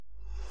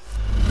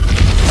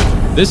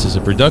This is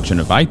a production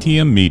of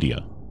ITM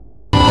Media.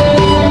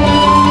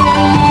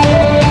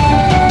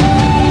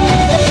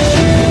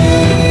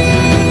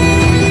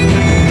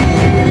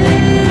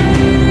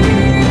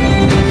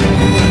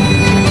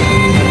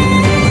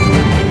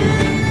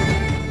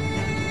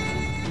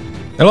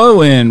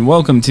 Hello and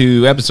welcome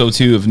to episode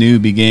 2 of New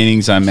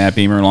Beginnings. I'm Matt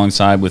Beamer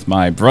alongside with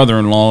my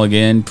brother-in-law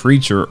again,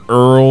 Preacher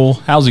Earl.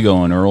 How's it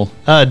going, Earl?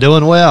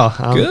 Doing well.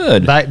 I'm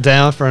Good. Back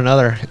down for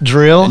another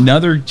drill.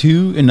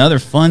 Another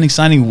fun,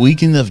 exciting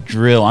weekend of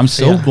drill. I'm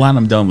so glad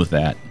I'm done with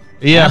that.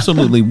 Yeah.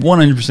 Absolutely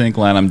 100%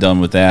 glad I'm done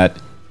with that.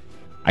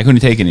 I couldn't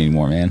take it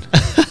anymore, man.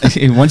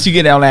 Once you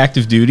get out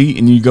active duty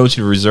and you go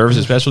to the reserves,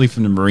 especially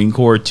from the Marine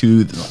Corps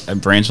to a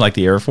branch like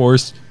the Air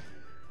Force,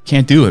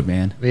 can't do it,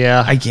 man.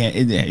 Yeah. I can't.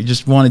 I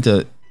just wanted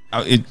to.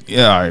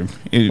 The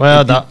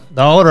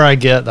older I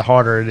get, the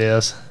harder it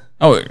is.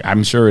 Oh,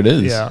 I'm sure it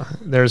is. Yeah.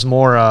 There's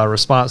more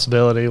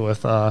responsibility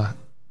with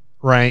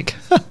rank.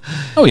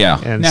 Oh,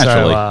 yeah. And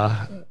naturally.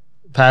 so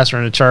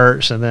pastoring a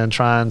church and then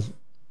trying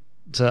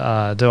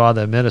to do all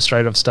the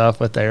administrative stuff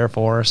with the Air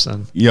Force.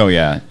 And oh,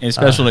 yeah.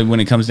 Especially when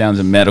it comes down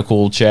to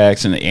medical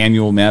checks and the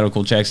annual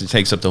medical checks, it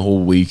takes up the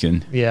whole week.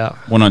 And yeah,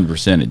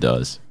 100% it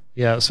does.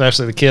 Yeah,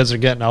 especially the kids are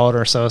getting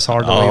older, so it's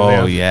hard to leave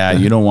them. Oh, yeah.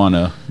 You don't want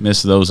to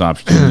miss those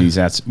opportunities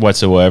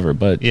whatsoever.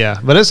 But yeah,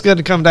 but it's good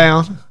to come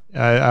down.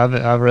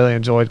 I've really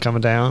enjoyed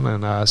coming down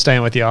and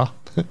staying with y'all.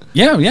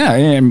 Yeah.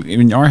 I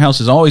mean, our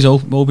house is always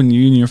open to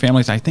you and your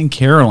families. I think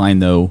Caroline,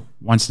 though,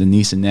 wants the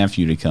niece and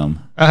nephew to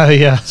come.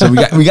 Yeah. So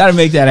we got to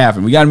make that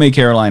happen. We got to make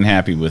Caroline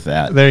happy with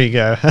that. There you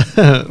go.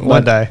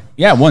 One day.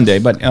 Yeah, one day.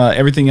 But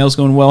everything else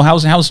going well.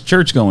 How's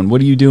church going? What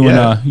are you doing?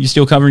 Yeah. You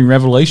still covering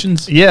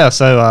Revelations? Yeah.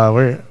 So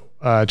we're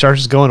church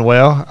is going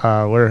well.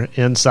 We're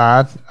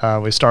inside.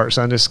 We start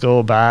Sunday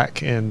school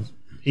back in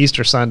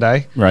Easter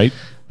Sunday. Right.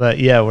 But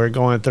yeah, we're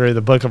going through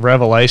the book of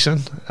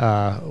Revelation.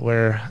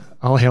 We're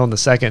only on the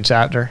second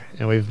chapter,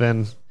 and we've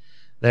been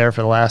there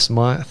for the last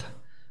month.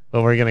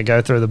 But we're going to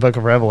go through the book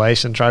of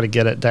Revelation, try to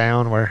get it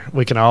down where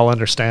we can all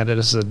understand it.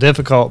 It's a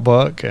difficult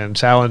book and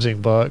challenging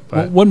book.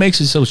 But what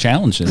makes it so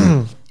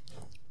challenging?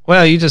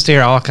 Well, you just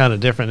hear all kind of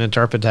different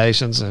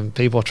interpretations, and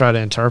people try to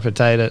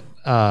interpret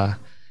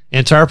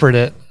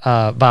it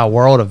by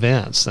world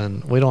events,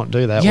 and we don't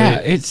do that. Yeah,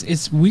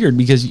 it's weird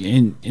because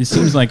it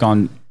seems like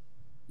on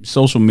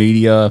social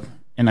media,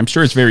 and I'm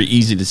sure it's very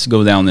easy to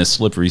go down this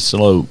slippery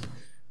slope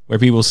where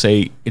people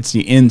say it's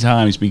the end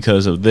times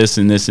because of this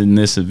and this and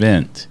this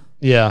event.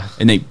 Yeah.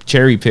 And they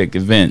cherry pick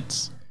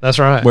events. That's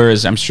right.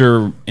 Whereas I'm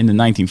sure in the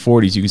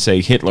 1940s you could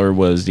say Hitler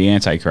was the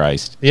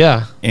Antichrist.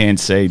 Yeah. And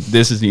say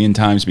this is the end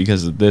times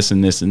because of this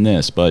and this and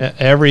this. But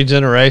every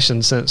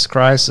generation since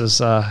Christ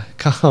has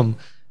come,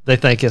 they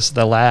think it's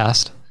the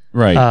last.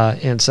 Right.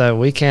 And so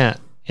we can't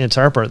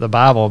interpret the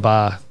Bible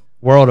by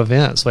world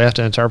events. We have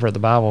to interpret the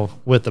Bible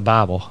with the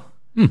Bible.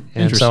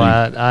 And so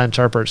I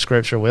interpret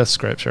Scripture with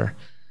Scripture.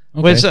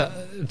 Okay. Which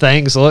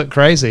things look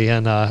crazy,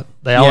 and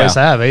they always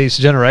have. Each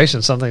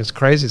generation, something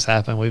crazy's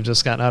happened. We've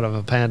just gotten out of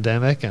a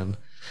pandemic and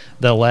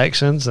the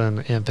elections,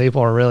 and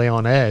people are really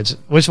on edge,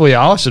 which we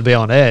all should be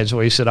on edge.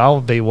 We should all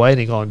be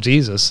waiting on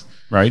Jesus.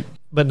 Right.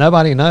 But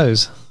nobody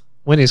knows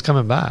when he's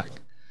coming back.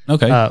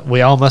 Okay.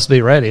 We all must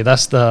be ready.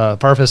 That's the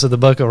purpose of the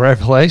book of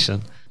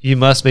Revelation. You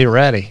must be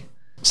ready.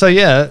 So,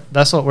 yeah,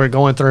 that's what we're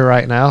going through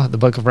right now, the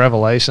book of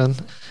Revelation.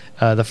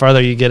 The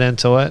further you get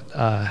into it,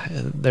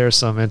 there's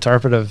some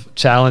interpretive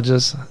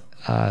challenges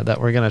that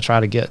we're going to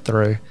try to get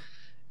through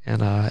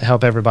and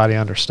help everybody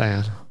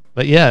understand.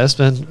 But, yeah, it's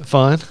been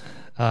fun,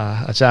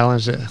 a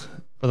challenge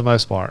for the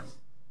most part.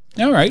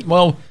 All right.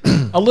 Well,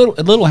 a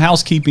little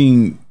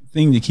housekeeping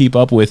thing to keep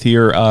up with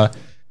here.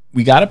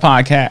 We got a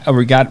podcast.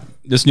 We got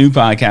this new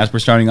podcast we're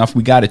starting off.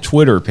 We got a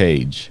Twitter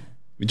page,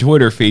 a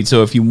Twitter feed.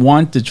 So if you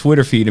want the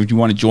Twitter feed, if you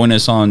want to join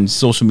us on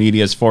social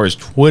media as far as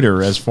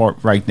Twitter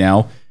right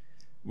now,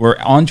 we're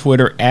on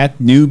Twitter at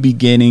New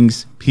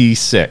Beginnings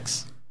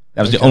P6.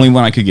 That was the only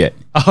one I could get.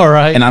 All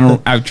right. And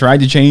I've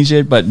tried to change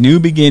it, but New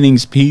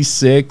Beginnings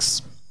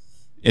P6,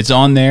 it's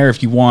on there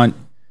if you want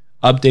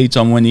updates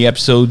on when the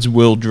episodes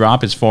will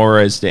drop as far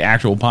as the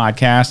actual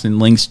podcast and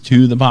links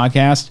to the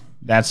podcast.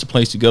 That's the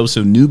place to go.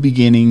 So New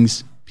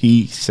Beginnings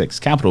P6,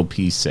 capital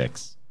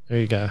P6. There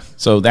you go.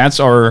 So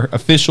that's our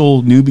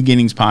official New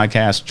Beginnings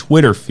podcast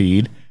Twitter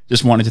feed.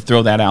 Just wanted to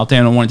throw that out there,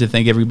 and I wanted to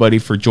thank everybody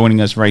for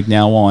joining us right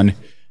now on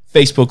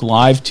Facebook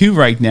Live too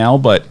right now,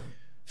 but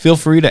feel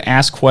free to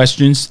ask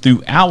questions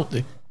throughout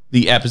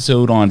the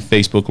episode on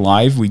Facebook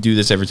Live. We do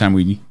this every time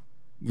we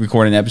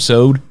record an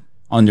episode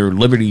under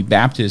Liberty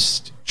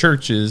Baptist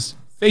Church's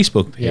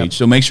Facebook page. Yep.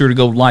 So make sure to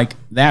go like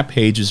that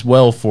page as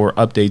well for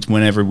updates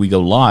whenever we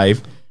go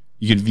live.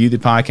 You can view the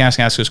podcast,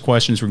 ask us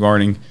questions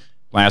regarding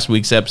last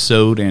week's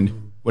episode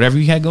and whatever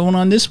you had going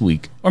on this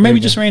week. Or maybe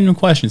just random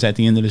questions at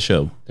the end of the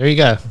show. There you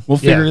go. We'll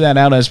figure that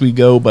out as we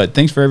go, but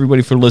thanks for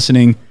everybody for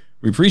listening.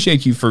 We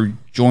appreciate you for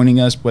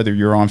joining us, whether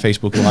you're on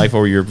Facebook Live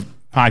or your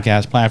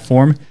podcast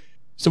platform.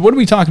 So what are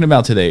we talking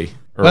about today,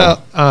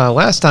 Earl? Well,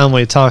 last time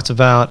we talked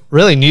about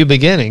really new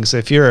beginnings.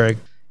 If you're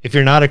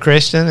not a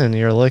Christian and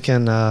you're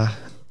looking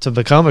to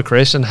become a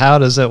Christian, how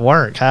does it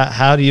work?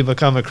 How do you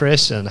become a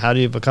Christian? How do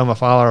you become a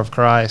follower of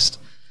Christ?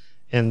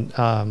 And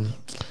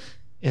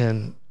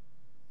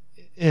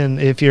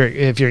if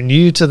you're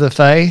new to the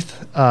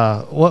faith,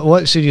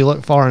 what should you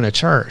look for in a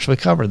church? We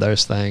covered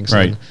those things,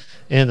 right?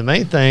 And the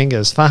main thing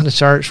is find a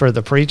church where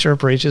the preacher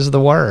preaches the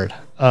word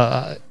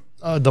of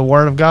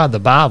God, the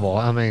Bible.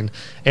 I mean,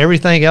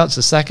 everything else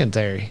is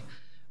secondary.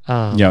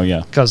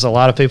 Because a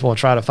lot of people will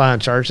try to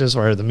find churches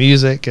where the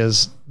music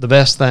is the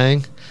best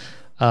thing,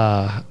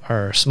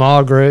 or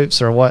small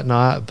groups or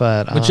whatnot.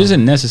 But which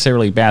isn't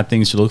necessarily bad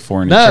things to look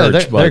for in a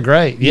church. They're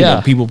great.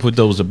 Yeah, people put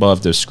those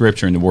above the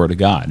Scripture and the Word of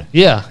God.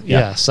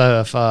 Yeah.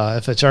 So if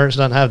a church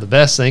doesn't have the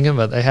best singing,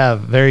 but they have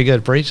very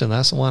good preaching,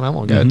 that's the one I'm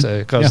gonna go to,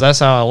 because that's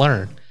how I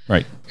learn.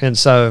 Right. And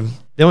so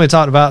then we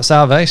talked about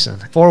salvation.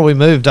 Before we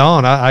moved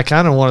on, I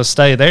kind of want to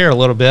stay there a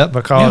little bit,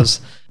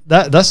 because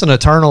that's an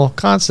eternal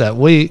concept.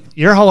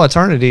 Your whole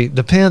eternity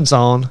depends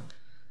on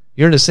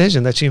your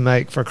decision that you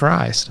make for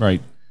Christ.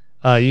 Right.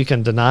 You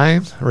can deny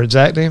him,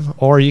 reject him,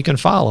 or you can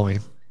follow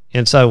him.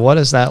 And so what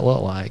does that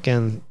look like?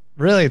 And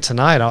really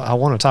tonight I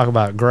want to talk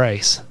about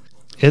grace.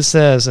 It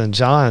says in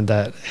John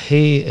that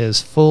he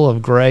is full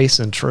of grace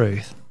and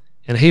truth.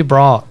 And he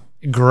brought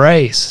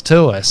grace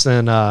to us.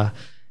 And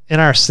in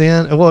our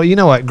sin, well, you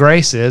know what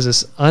grace is?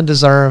 It's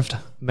undeserved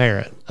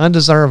merit,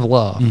 undeserved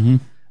love.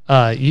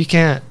 Mm-hmm. You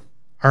can't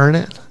earn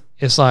it.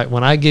 It's like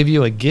when I give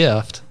you a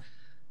gift,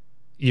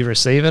 you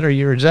receive it or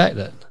you reject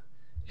it.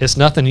 It's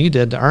nothing you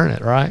did to earn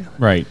it, right?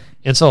 Right.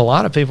 And so a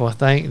lot of people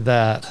think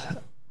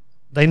that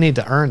they need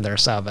to earn their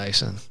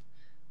salvation.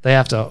 They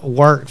have to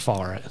work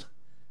for it.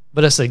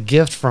 But it's a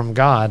gift from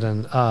God.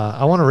 And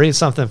I want to read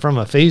something from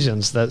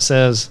Ephesians that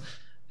says,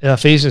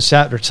 Ephesians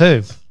chapter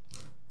 2,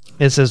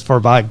 it says,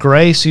 "For by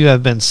grace you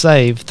have been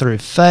saved through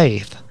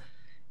faith,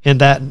 and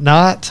that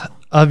not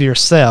of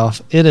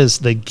yourself, it is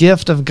the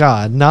gift of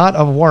God, not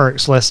of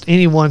works, lest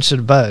anyone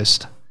should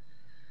boast."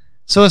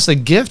 So it's a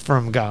gift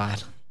from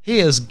God. He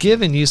has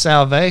given you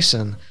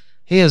salvation.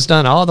 He has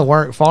done all the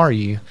work for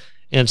you.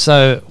 And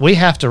so we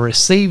have to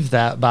receive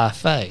that by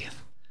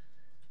faith.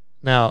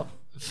 Now,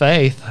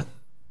 faith,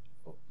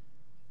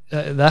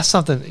 that's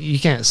something you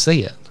can't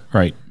see it.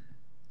 Right.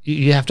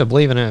 You have to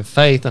believe in it in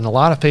faith. And a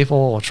lot of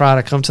people will try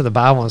to come to the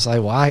Bible and say,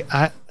 well,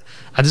 I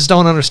just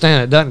don't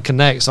understand it. It doesn't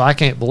connect, so I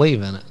can't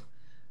believe in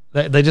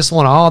it. They just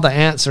want all the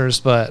answers,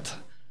 but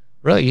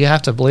really you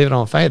have to believe it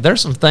on faith.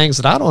 There's some things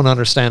that I don't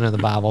understand in the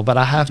Bible, but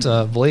I have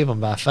to believe them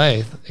by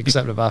faith,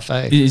 accept it by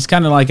faith. It's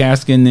kind of like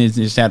asking,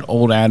 is that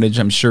old adage,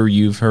 I'm sure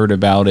you've heard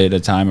about it a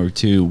time or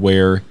two,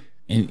 where,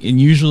 and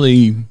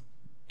usually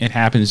it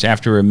happens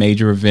after a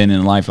major event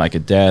in life, like a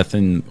death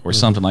or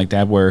something like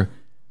that, where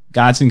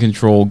God's in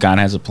control, God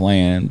has a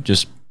plan,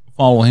 just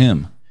follow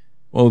him.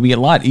 Well, it would be a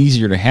lot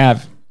easier to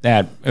have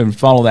that and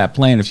follow that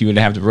plan if you would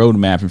have the road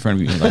map in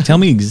front of you. Like, tell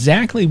me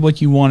exactly what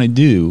you want to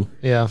do,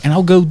 and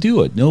I'll go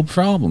do it. No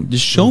problem.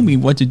 Just show me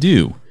what to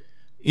do.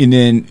 And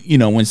then,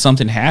 when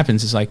something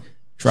happens, it's like,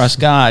 trust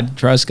God.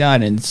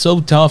 And it's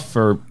so tough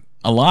for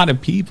a lot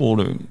of people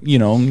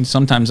to,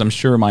 sometimes I'm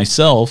sure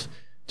myself,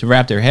 to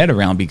wrap their head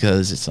around,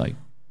 because it's like,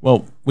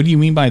 well, what do you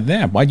mean by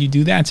that? Why'd you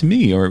do that to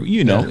me? Or, and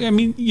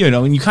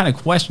you kind of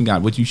question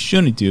God, what you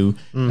shouldn't do.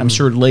 Mm-hmm. I'm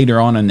sure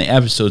later on in the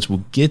episodes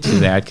we'll get to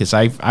that, because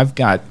I've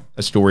got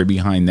a story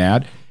behind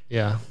that.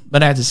 Yeah.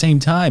 But at the same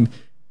time,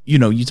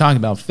 you talk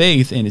about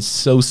faith, and it's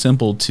so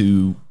simple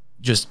to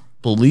just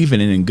believe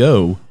in it and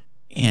go,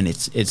 and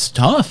it's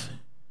tough.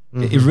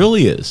 Mm-hmm. It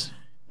really is.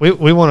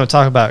 We want to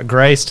talk about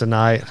grace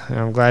tonight, and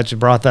I'm glad you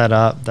brought that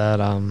up,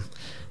 that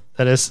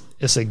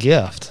it's a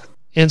gift.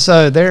 And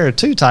so there are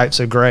two types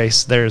of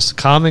grace. There's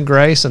common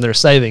grace and there's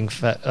saving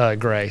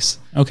grace.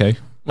 Okay.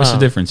 What's the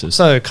differences?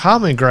 So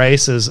common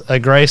grace is a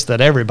grace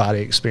that everybody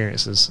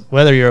experiences,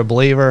 whether you're a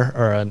believer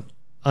or an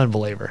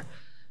unbeliever.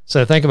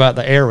 So think about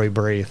the air we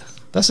breathe.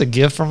 That's a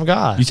gift from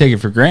God. You take it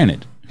for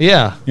granted.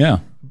 Yeah. Yeah.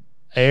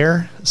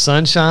 Air,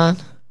 sunshine,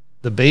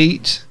 the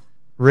beach,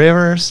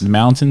 rivers. The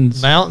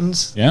mountains.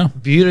 Yeah.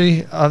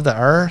 Beauty of the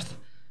earth.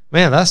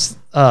 Man, that's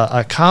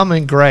a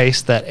common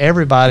grace that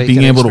everybody can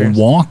experience. Being able to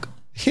walk.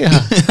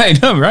 Yeah. I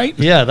know, right?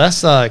 Yeah,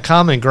 that's a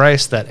common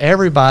grace that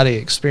everybody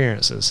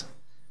experiences.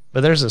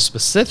 But there's a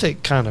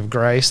specific kind of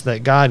grace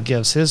that God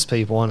gives his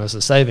people, and it's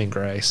a saving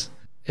grace.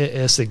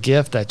 It's a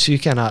gift that you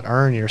cannot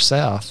earn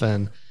yourself,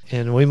 and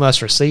we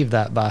must receive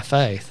that by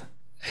faith.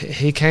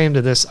 He came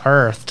to this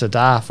earth to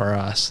die for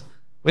us.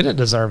 We didn't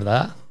deserve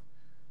that.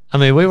 I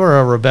mean, we were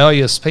a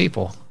rebellious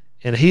people,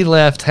 and he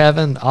left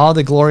heaven, all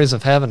the glories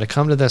of heaven, to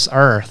come to this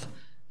earth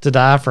to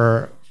die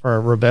for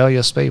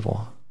rebellious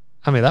people.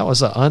 I mean, that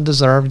was an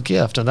undeserved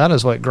gift, and that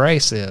is what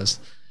grace is.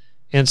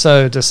 And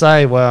so to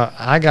say, well,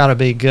 I got to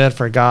be good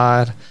for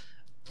God,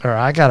 or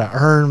I got to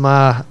earn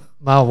my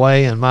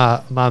way and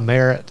my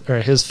merit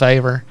or his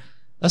favor,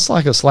 that's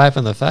like a slap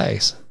in the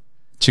face.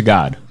 To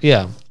God.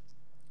 Yeah.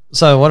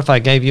 So what if I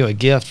gave you a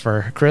gift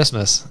for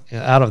Christmas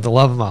out of the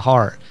love of my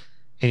heart,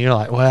 and you're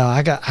like, well,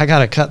 I got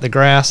to cut the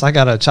grass, I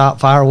got to chop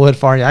firewood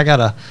for you, I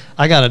got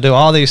to do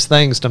all these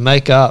things to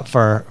make up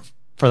for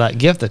for that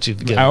gift that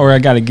you've given. Or I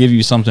got to give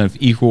you something of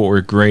equal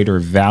or greater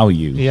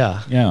value.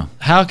 Yeah. Yeah.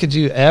 How could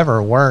you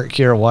ever work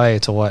your way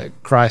to what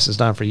Christ has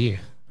done for you?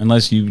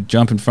 Unless you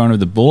jump in front of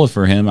the bullet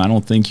for him, I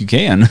don't think you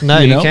can. No,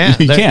 you can't.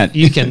 You can't.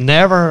 You can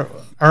never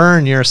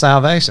earn your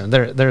salvation.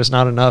 There's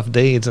not enough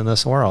deeds in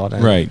this world.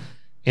 Right.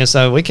 And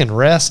so we can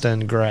rest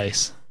in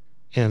grace.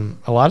 And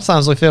a lot of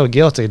times we feel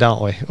guilty,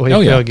 don't we? We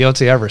feel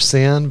guilty over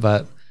sin,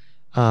 but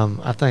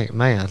I think,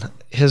 man,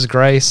 his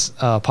grace,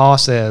 Paul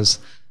says,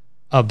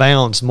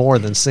 abounds more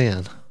than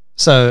sin.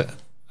 So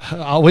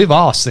we've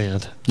all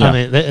sinned. Yeah. I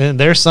mean,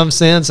 there's some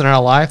sins in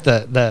our life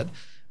that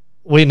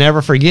we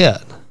never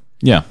forget.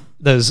 Yeah.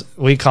 Those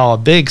we call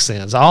big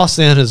sins. All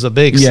sin is a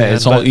big sin. Yeah,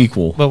 it's all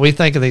equal. But we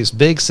think of these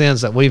big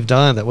sins that we've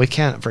done that we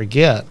can't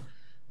forget.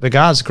 But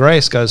God's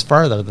grace goes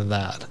further than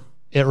that.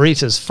 It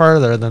reaches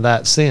further than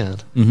that sin.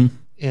 Mm-hmm.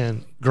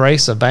 And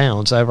grace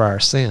abounds over our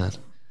sin.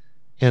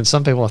 And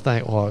some people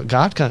think, well,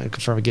 God can't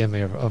forgive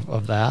me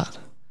of that.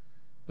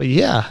 But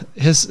yeah,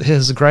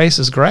 his grace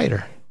is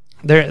greater.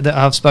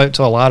 I've spoke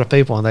to a lot of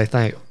people and they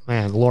think,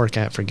 man, the Lord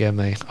can't forgive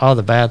me. All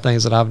the bad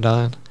things that I've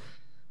done.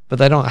 But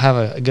they don't have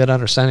a good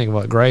understanding of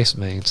what grace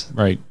means.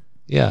 Right.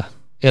 Yeah.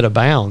 It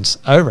abounds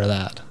over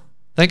that.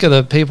 Think of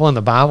the people in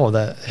the Bible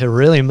that had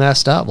really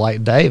messed up,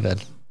 like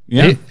David.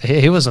 Yeah.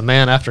 He was a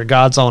man after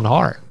God's own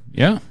heart.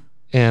 Yeah.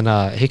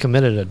 And he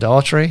committed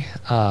adultery.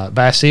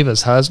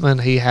 Bathsheba's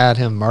husband, he had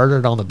him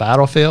murdered on the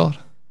battlefield,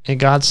 and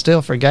God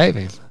still forgave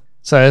him.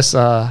 So it's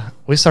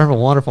we serve a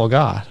wonderful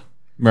God.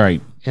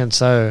 Right. And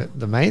so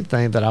the main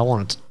thing that I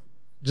want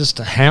just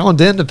to hound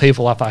into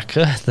people, if I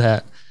could,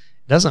 that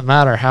it doesn't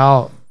matter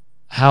how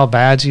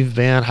bad you've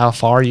been, how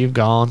far you've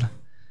gone,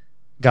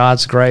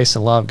 God's grace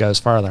and love goes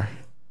further.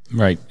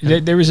 Right.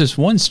 There was this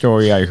one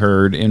story I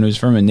heard, and it was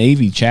from a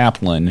Navy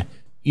chaplain.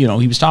 You know,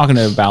 he was talking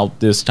about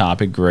this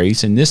topic,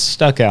 grace, and this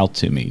stuck out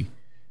to me.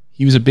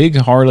 He was a big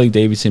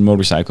Harley-Davidson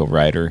motorcycle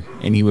rider,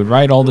 and he would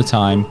ride all the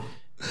time.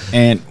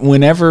 And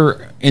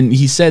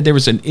he said there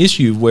was an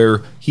issue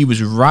where he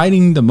was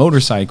riding the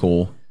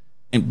motorcycle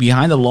and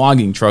behind the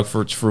logging truck.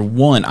 For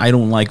one, I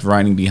don't like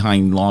riding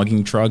behind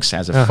logging trucks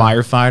as a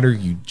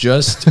firefighter.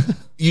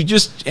 You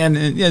just, and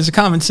as a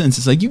common sense,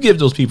 it's like you give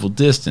those people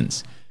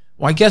distance.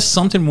 Well, I guess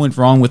something went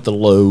wrong with the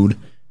load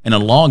and a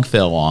log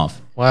fell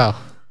off. Wow.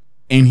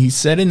 And he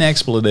said an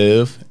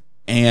expletive,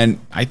 and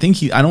I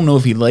don't know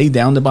if he laid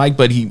down the bike,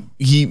 but he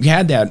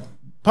had that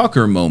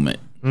pucker moment,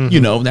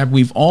 that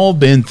we've all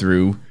been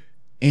through.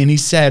 And he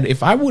said,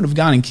 if I would have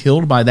gotten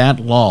killed by that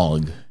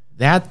log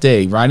that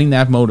day, riding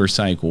that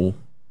motorcycle,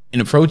 and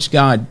approached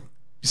God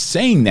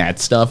saying that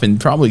stuff and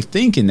probably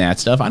thinking that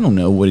stuff, I don't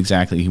know what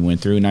exactly he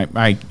went through. And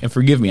I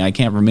forgive me, I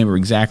can't remember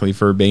exactly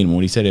verbatim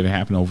what he said. It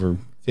happened over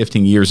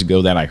 15 years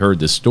ago that I heard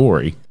this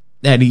story.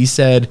 That he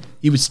said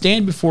he would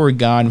stand before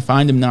God and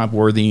find him not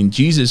worthy. And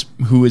Jesus,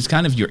 who is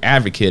kind of your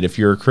advocate if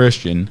you're a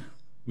Christian,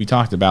 we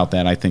talked about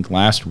that, I think,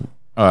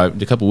 a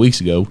couple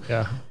weeks ago.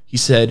 Yeah. He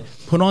said,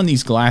 put on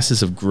these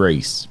glasses of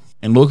grace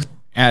and look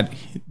at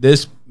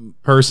this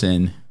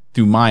person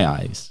through my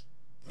eyes.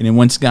 And then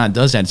once God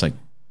does that, it's like,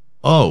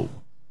 oh,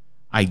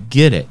 I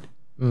get it.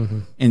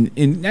 Mm-hmm.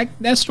 And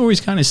that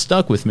story's kind of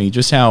stuck with me,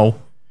 just how,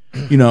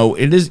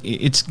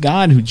 it's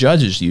God who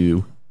judges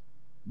you,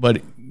 but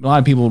a lot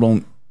of people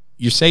don't.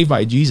 You're saved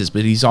by Jesus,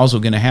 but he's also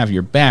going to have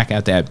your back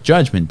at that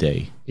judgment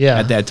day. Yeah.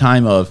 At that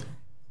time of,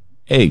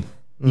 hey,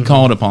 he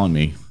called upon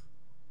me.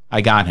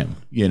 I got him,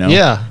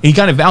 Yeah. He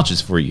kind of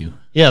vouches for you.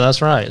 Yeah,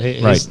 that's right.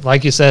 He's,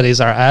 like you said, he's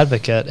our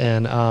advocate.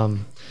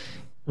 And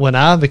when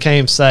I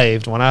became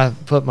saved, when I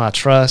put my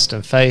trust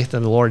and faith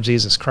in the Lord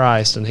Jesus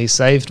Christ and he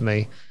saved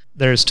me,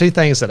 there's two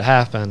things that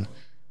happened.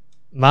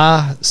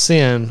 My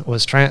sin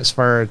was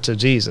transferred to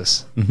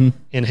Jesus,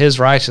 and his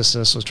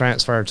righteousness was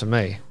transferred to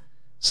me.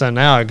 So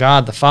now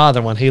God the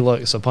Father, when he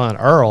looks upon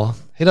Earl,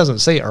 he doesn't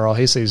see Earl,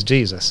 he sees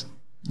Jesus.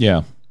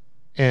 Yeah.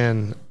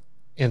 And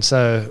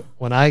so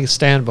when I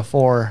stand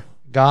before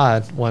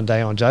God one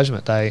day on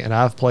Judgment Day and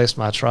I've placed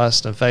my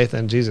trust and faith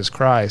in Jesus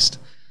Christ,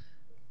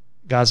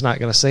 God's not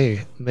going to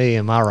see me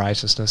and my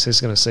righteousness. He's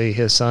going to see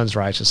his son's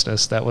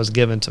righteousness that was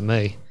given to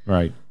me.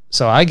 Right.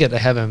 So I get to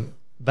heaven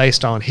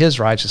based on his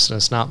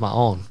righteousness, not my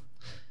own.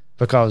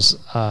 Because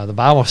the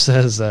Bible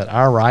says that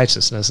our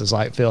righteousness is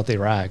like filthy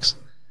rags.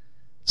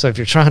 So if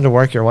you're trying to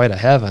work your way to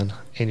heaven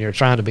and you're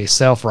trying to be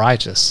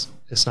self-righteous,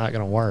 it's not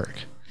going to work.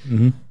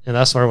 Mm-hmm. And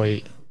that's where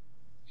we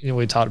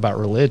talked about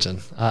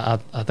religion. I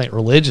think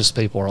religious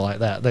people are like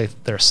that.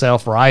 They're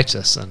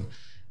self-righteous and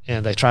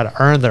they try to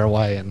earn their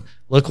way. And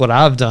look what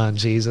I've done,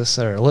 Jesus,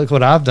 or look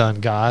what I've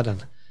done, God.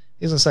 And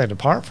he's going to say,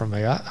 depart from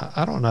me.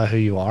 I don't know who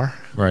you are.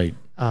 Right.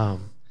 But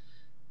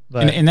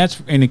and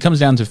it comes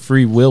down to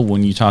free will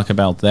when you talk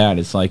about that.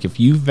 It's like if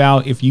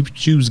you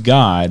choose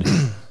God.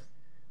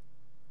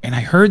 And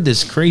I heard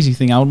this crazy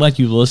thing. I would like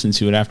you to listen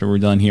to it after we're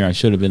done here. I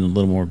should have been a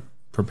little more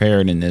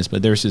prepared in this,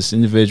 but there's this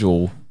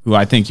individual who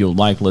I think you'll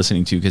like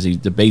listening to because he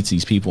debates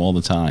these people all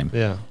the time.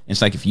 Yeah. It's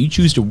like if you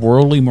choose the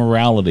worldly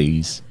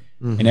moralities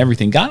and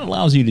everything, God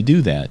allows you to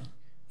do that.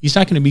 He's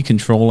not going to be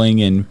controlling,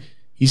 and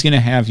He's going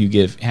to have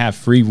you have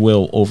free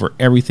will over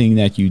everything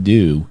that you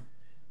do.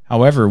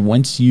 However,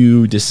 once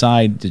you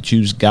decide to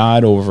choose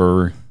God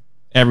over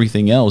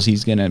everything else,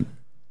 he's going to,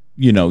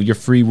 your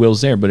free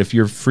will's there. But if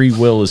your free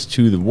will is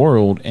to the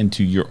world and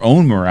to your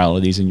own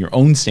moralities and your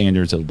own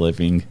standards of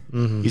living,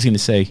 he's going to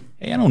say,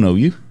 hey, I don't know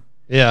you.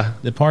 Yeah.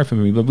 Depart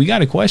from me. But we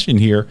got a question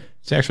here.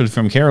 It's actually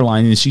from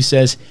Caroline, and she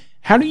says,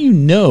 how do you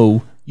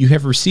know you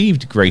have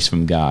received grace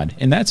from God?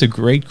 And that's a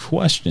great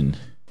question.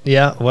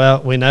 Yeah,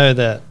 well, we know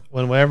that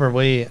whenever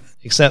we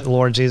accept the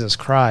Lord Jesus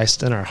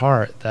Christ in our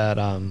heart, that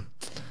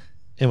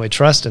and we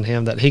trust in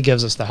him, that he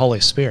gives us the Holy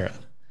Spirit.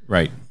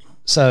 Right.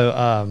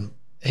 So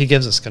he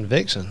gives us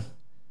conviction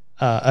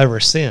over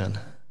sin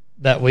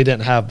that we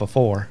didn't have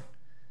before.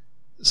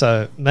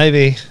 So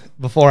maybe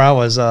before I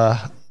was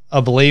a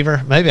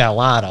believer, maybe I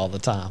lied all the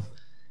time.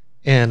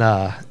 And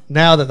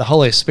now that the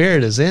Holy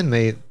Spirit is in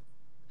me,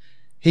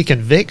 he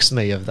convicts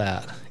me of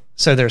that.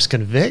 So there's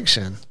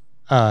conviction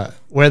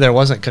where there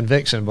wasn't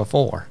conviction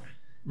before.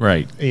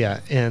 Right. Yeah.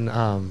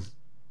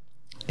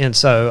 And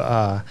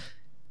so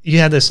you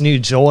have this new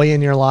joy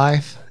in your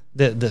life,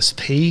 this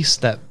peace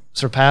that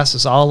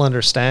surpasses all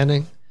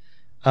understanding.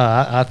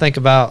 I think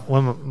about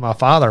when my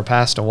father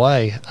passed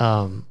away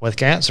with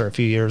cancer a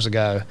few years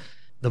ago.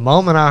 The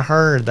moment I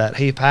heard that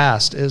he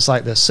passed, it's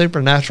like this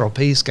supernatural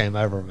peace came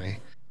over me.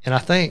 And I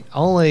think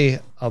only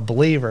a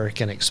believer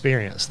can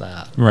experience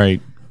that.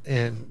 Right.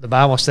 And the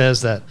Bible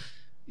says that,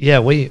 yeah,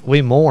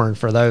 we mourn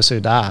for those who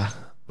die,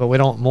 but we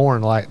don't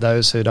mourn like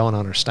those who don't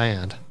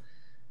understand,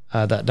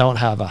 that don't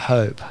have a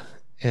hope.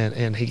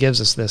 And he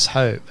gives us this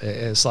hope.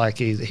 It's like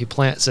he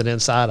plants it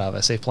inside of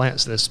us. He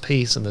plants this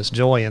peace and this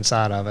joy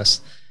inside of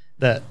us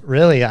that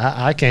really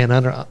I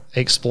can't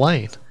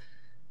explain.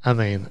 I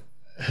mean,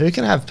 who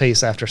can have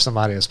peace after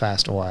somebody has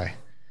passed away?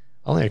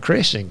 Only a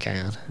Christian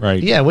can.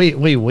 Right. Yeah,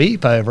 we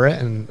weep over it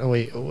and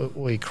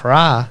we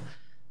cry,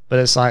 but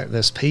it's like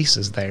this peace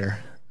is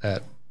there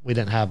that we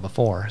didn't have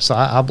before. So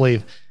I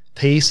believe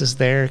peace is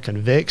there,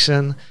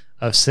 conviction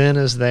of sin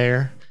is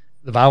there.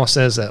 The Bible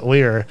says that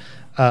we are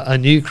a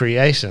new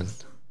creation.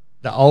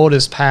 The old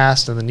is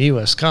past and the new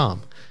has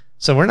come.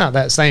 So we're not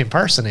that same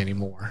person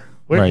anymore.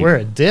 We're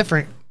a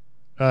different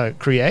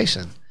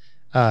creature.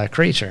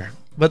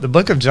 But the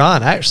book of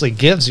John actually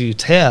gives you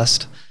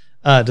tests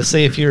to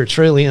see if you're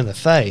truly in the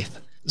faith.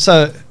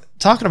 So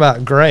talking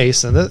about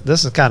grace, and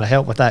this is kind of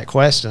help with that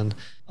question.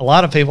 A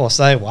lot of people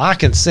say, well, I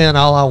can sin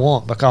all I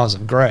want because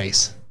of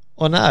grace.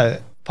 Well, no.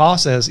 Paul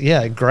says,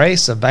 yeah,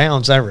 grace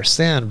abounds over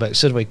sin, but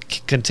should we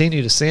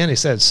continue to sin? He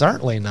said,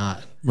 certainly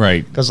not.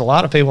 Right. Because a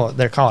lot of people,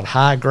 they're called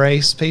high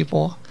grace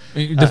people.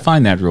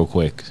 Define that real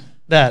quick.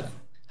 That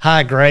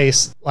high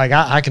grace, like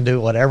I can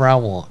do whatever I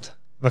want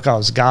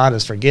because God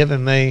has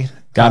forgiven me.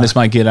 God is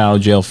my get out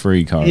of jail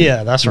free card.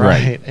 Yeah, that's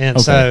right.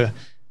 And so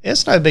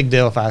it's no big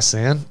deal if I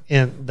sin.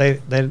 And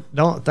they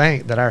don't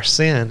think that our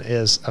sin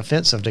is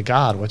offensive to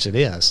God, which it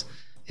is.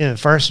 In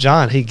 1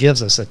 John, he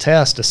gives us a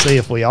test to see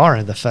if we are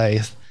in the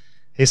faith.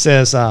 He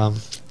says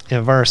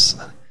in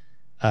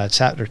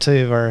chapter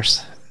 2,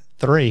 verse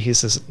 3, he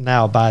says,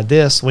 now by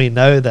this we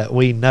know that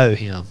we know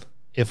him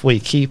if we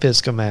keep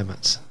his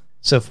commandments.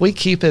 So if we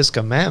keep his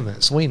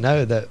commandments, we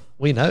know that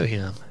we know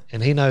him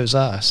and he knows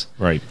us.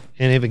 Right.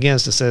 And he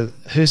begins to say,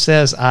 who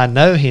says, I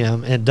know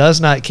him and does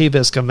not keep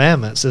his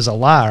commandments is a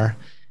liar,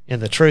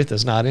 and the truth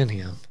is not in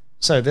him.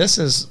 So this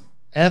is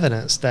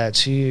evidence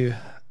that you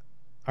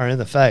are in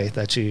the faith,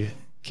 that you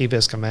keep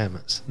his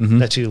commandments,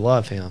 that you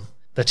love him,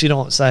 that you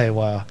don't say,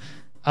 well,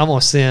 I'm going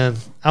to sin,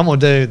 I'm going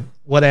to do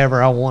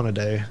whatever I want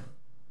to do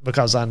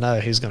because I know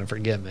he's going to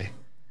forgive me.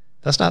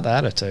 That's not the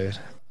attitude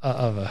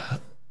of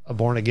a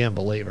born-again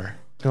believer.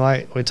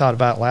 Like we talked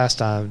about last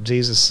time,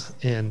 Jesus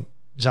in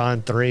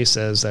John 3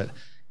 says that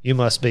you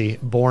must be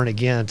born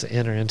again to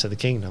enter into the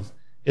kingdom.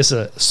 It's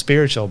a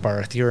spiritual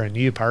birth. You're a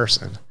new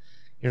person.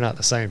 You're not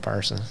the same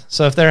person.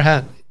 So if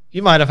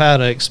you might have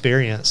had an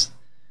experience,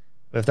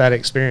 but if that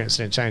experience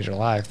didn't change your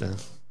life, then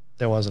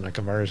there wasn't a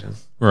conversion.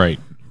 Right.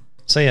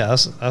 So yeah,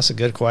 that's a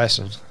good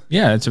question.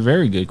 Yeah, it's a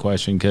very good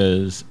question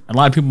because a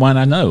lot of people might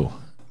not know.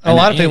 A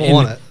lot of people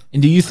want it.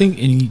 And do you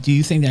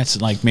think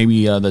that's like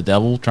maybe the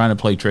devil trying to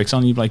play tricks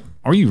on you? Like,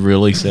 are you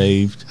really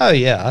saved? Oh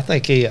yeah, I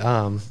think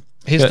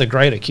he's the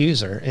great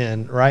accuser,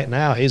 and right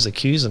now he's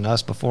accusing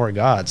us before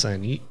God,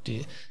 saying,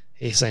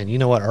 he's saying, you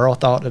know what Earl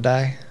thought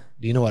today?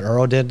 Do you know what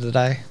Earl did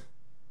today?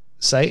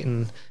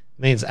 Satan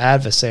means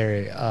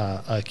adversary,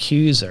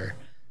 accuser.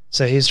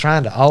 So he's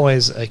trying to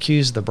always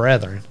accuse the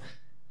brethren,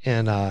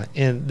 and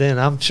then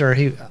I'm sure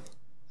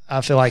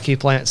I feel like he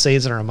plants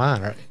seeds in our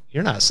mind. Right?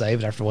 You're not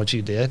saved after what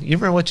you did. You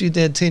remember what you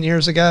did 10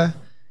 years ago?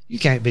 You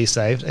can't be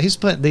saved. He's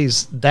putting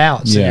these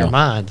doubts in your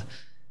mind,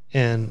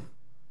 and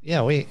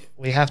yeah, we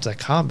have to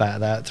combat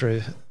that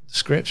through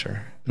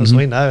Scripture because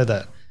we know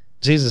that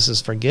Jesus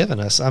has forgiven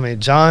us. I mean,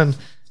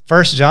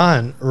 1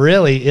 John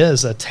really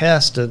is a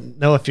test to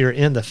know if you're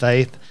in the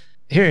faith.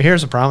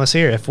 Here's a promise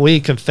here. If we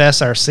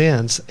confess our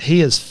sins, he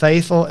is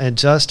faithful and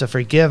just to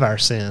forgive our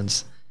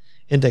sins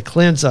and to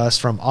cleanse us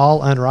from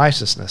all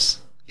unrighteousness.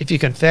 if you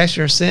confess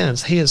your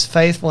sins, he is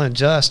faithful and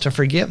just to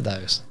forgive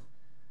those.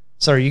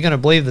 So are you going to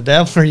believe the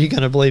devil, or are you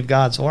going to believe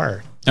God's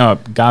word?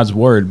 God's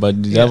word,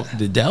 but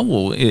the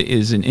devil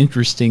is an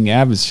interesting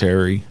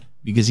adversary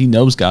because he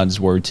knows God's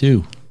word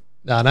too.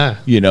 I know.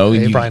 You know,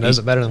 he probably knows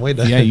it better than we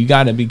do. Yeah, you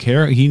got to be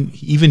careful.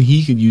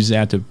 He could use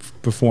that to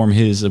perform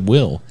his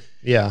will.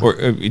 Yeah, or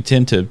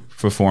attempt to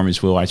perform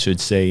his will, I should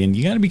say. And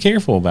you got to be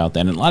careful about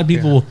that. And a lot of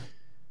people,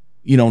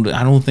 I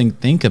don't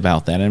think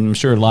about that. And I'm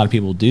sure a lot of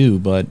people do,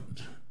 but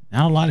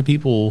now a lot of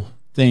people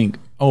think,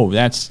 oh,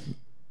 that's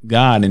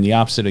God, and the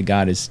opposite of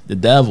God is the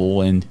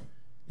devil, and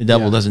the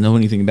devil doesn't know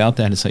anything about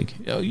that. It's like,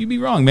 oh, you'd be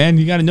wrong, man.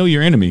 You got to know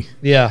your enemy.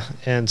 Yeah,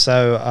 and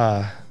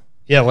so,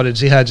 what did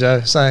G.I.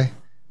 Joe say?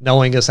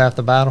 Knowing is half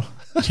the battle.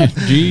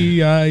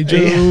 G.I.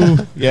 Joe.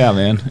 Yeah,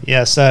 man.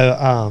 Yeah,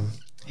 so,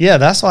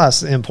 that's why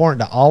it's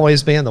important to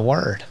always be in the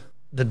Word.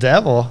 The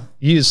devil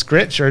used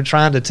Scripture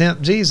trying to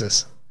tempt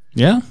Jesus.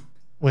 Yeah.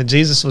 When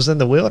Jesus was in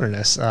the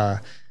wilderness,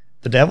 the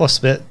devil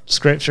spit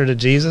Scripture to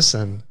Jesus,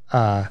 and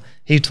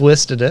he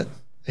twisted it.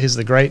 He's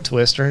the great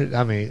twister.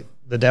 I mean,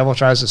 the devil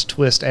tries to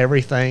twist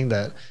everything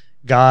that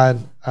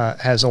God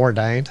has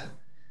ordained.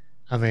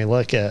 I mean,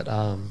 look at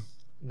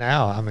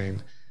now. I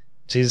mean,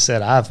 Jesus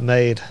said, I've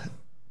made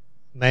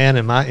man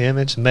in my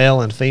image, male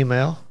and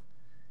female.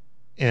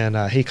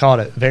 And he called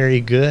it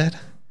very good.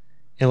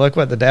 And look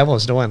what the devil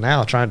is doing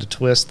now, trying to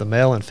twist the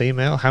male and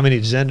female. How many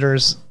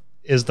genders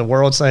is the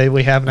world say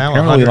we have now?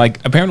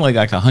 Apparently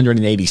like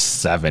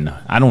 187.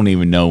 I don't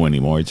even know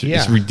anymore.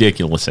 It's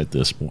ridiculous at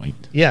this point.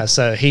 Yeah,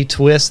 so he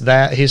twists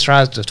that. He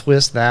tries to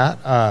twist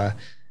that.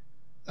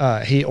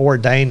 He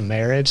ordained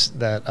marriage,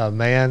 that a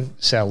man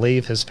shall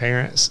leave his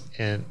parents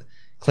and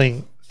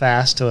cling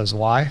fast to his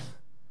wife.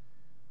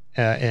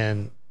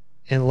 And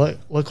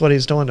look what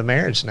he's doing to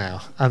marriage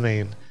now. I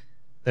mean,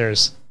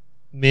 there's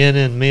men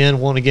and men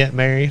want to get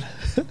married.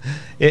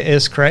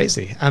 It's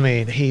crazy. I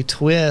mean, he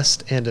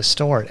twists and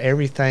distort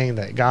everything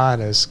that God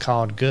has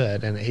called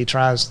good, and he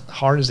tries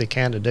hard as he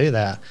can to do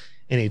that,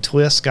 and he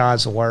twists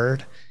God's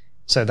word.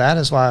 So that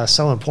is why it's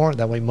so important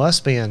that we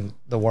must be in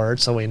the word,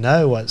 so we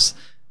know what's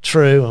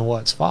true and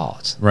what's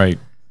false. Right.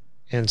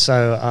 And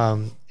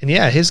so,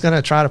 he's going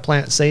to try to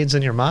plant seeds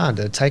in your mind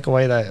to take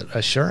away that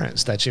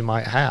assurance that you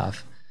might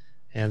have.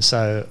 And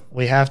so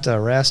we have to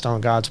rest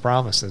on God's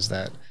promises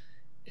that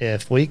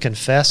if we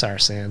confess our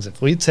sins,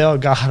 if we tell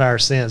God our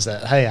sins,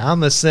 that, hey,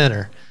 I'm a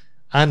sinner,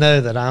 I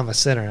know that I'm a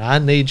sinner, I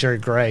need your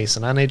grace,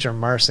 and I need your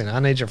mercy, and I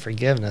need your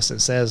forgiveness. It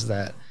says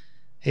that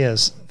he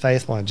is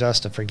faithful and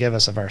just to forgive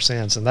us of our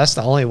sins. And that's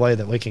the only way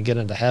that we can get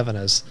into heaven,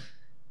 is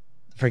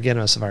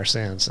forgiveness of our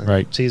sins.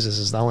 And Jesus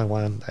is the only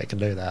one that can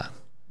do that.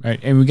 Right.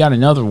 And we got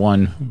another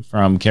one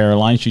from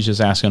Caroline. She's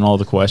just asking all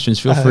the questions.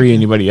 Feel free,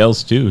 anybody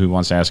else too who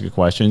wants to ask you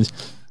questions.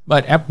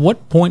 But at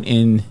what point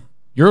in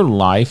your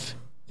life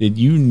did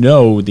you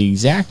know the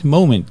exact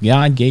moment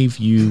God gave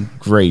you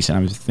grace? And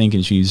I was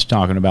thinking she's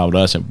talking about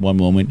us at one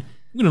moment.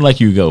 I'm going to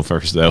let you go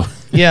first, though.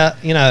 Yeah,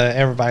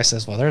 everybody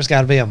says, well, there's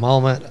got to be a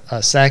moment,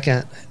 a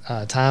second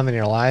time in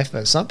your life.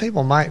 But some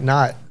people might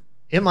not.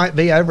 It might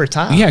be over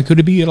time. Yeah, could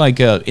it be like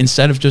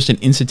instead of just an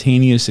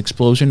instantaneous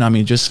explosion? I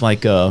mean, just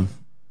like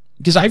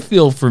because I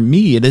feel for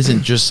me, it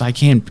isn't just I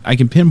can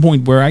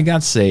pinpoint where I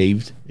got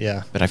saved.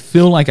 Yeah. But I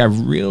feel like I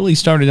really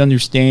started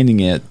understanding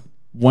it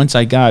once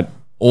I got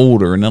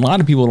older, and a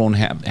lot of people don't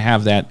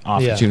have that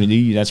opportunity.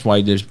 Yeah. That's why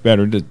it's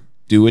better to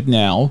do it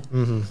now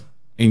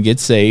and get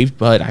saved.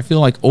 But I feel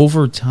like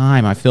over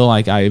time, I feel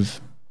like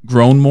I've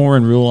grown more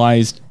and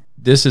realized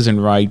this isn't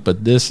right,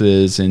 but this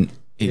is, and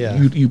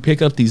you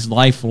pick up these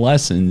life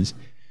lessons,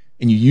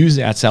 and you use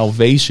that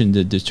salvation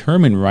to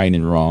determine right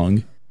and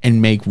wrong and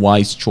make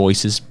wise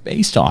choices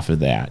based off of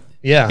that.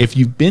 Yeah. If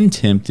you've been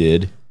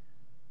tempted,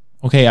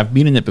 okay, I've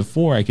been in it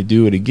before, I could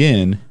do it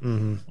again.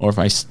 Mm-hmm. Or if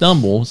I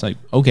stumble, it's like,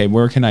 okay,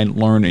 where can I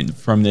learn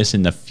from this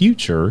in the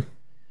future?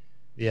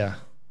 Yeah.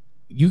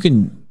 You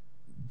can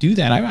do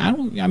that.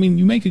 I mean,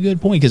 you make a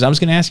good point, because I was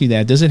going to ask you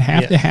that. Does it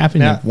have to happen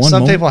now, at one some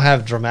moment? People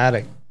have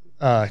dramatic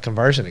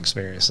conversion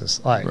experiences,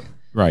 like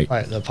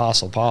the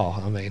Apostle Paul.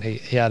 I mean,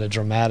 he had a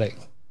dramatic,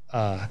 in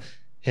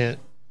a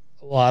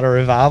lot of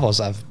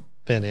revivals I've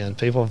been in,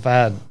 people have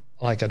had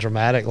like a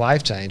dramatic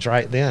life change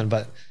right then.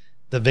 But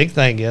the big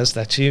thing is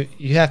that you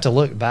have to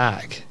look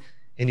back,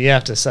 and you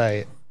have to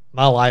say,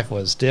 my life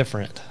was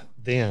different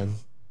then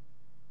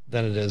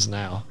than it is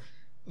now.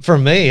 For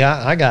me,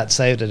 I got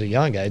saved at a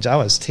young age. I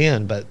was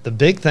 10, but the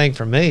big thing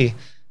for me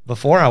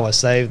before I was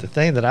saved, the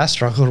thing that I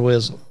struggled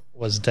with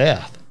was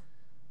death.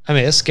 I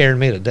mean, it scared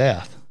me to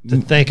death to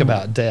think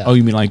about death. Oh,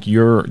 you mean like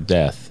your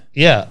death?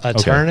 Yeah,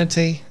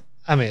 eternity. Okay.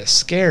 I mean, it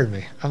scared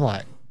me. I'm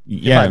like,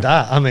 if I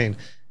die, I mean,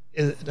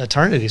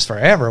 eternity's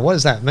forever. What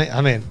does that mean?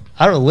 I mean,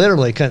 I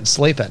literally couldn't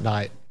sleep at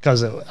night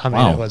because it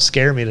would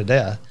scare me to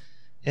death.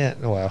 Yeah,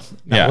 well,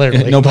 not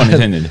literally. No pun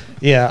intended.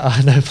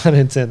 Yeah, no pun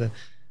intended.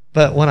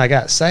 But when I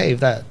got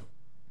saved,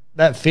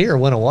 that fear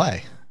went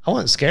away. I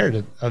wasn't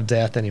scared of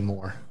death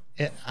anymore.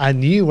 I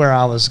knew where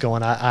I was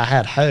going. I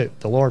had hope.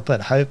 The Lord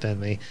put hope in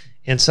me.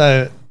 And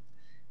so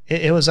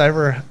it was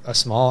over a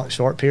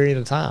short period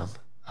of time.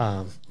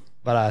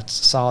 but I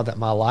saw that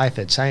my life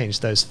had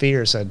changed. Those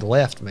fears had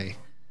left me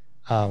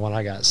when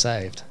I got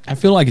saved. I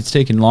feel like it's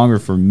taken longer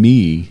for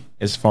me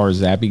as far as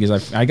that,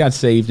 because I got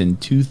saved in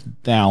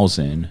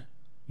 2000.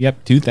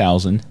 Yep,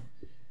 2000.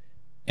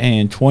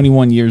 And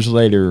 21 years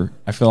later,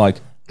 I feel like,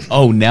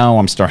 oh, now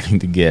I'm starting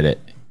to get it.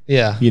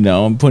 Yeah. You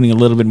know, I'm putting a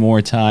little bit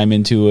more time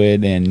into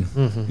it,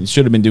 and you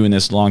should have been doing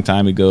this a long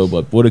time ago,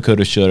 but woulda,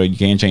 coulda, shoulda. You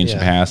can't change the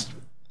past.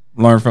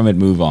 Learn from it,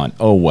 move on.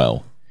 Oh,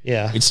 well.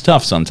 Yeah. It's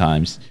tough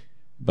sometimes,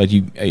 but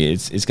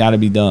it's got to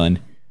be done.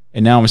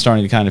 And now I'm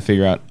starting to kind of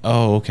figure out,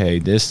 oh,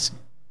 okay,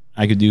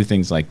 I could do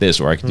things like this,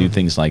 or I could do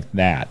things like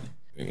that.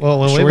 Well,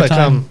 when we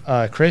become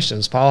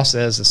Christians, Paul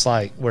says it's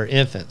like we're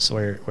infants.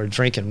 We're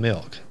drinking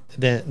milk.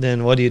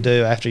 Then what do you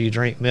do after you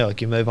drink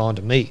milk? You move on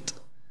to meat.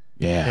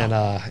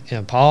 Yeah.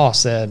 And Paul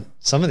said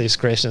some of these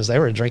Christians, they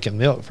were drinking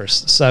milk for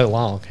so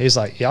long. He's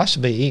like, y'all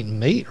should be eating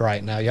meat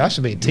right now. Y'all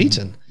should be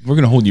teaching. We're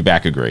going to hold you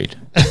back a grade.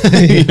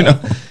 You know?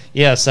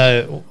 Yeah.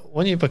 So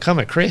when you become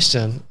a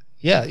Christian,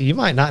 you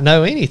might not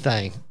know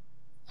anything.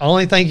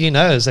 Only thing you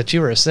know is that you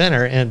were a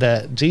sinner and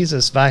that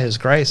Jesus, by his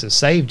grace, has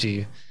saved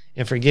you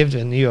and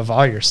forgiven you of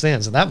all your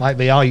sins. And that might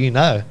be all you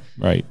know.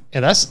 Right.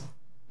 And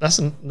that's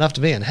enough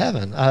to be in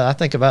heaven. I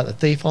think about the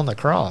thief on the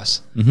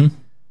cross. Mm-hmm.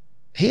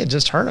 He had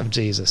just heard of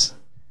Jesus.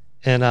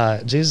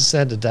 And Jesus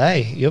said,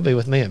 today, you'll be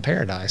with me in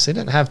paradise. He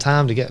didn't have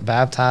time to get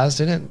baptized.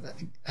 He didn't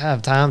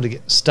have time to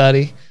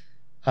study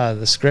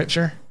the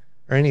scripture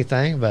or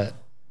anything. But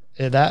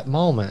at that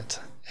moment,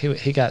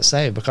 he got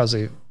saved because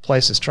he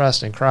placed his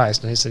trust in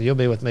Christ. And he said, you'll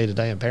be with me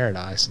today in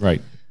paradise.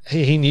 Right.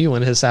 He knew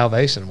when his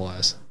salvation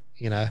was,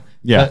 you know.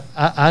 Yeah.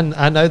 But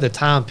I know the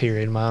time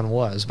period mine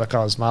was,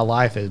 because my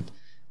life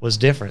was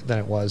different than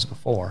it was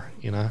before,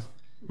 you know.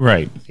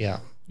 Right. Yeah.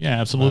 Yeah,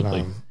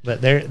 absolutely.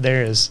 But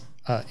there is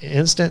an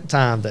instant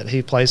time that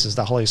he places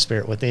the Holy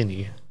Spirit within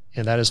you,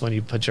 and that is when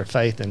you put your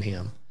faith in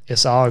him.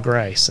 It's all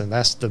grace, and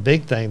that's the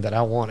big thing that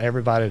I want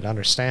everybody to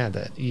understand,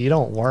 that you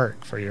don't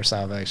work for your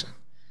salvation.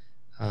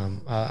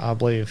 I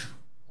believe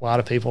a lot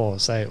of people will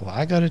say, well,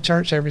 I go to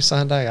church every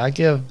Sunday. I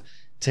give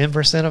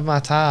 10% of my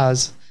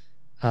tithes.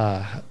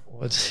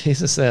 What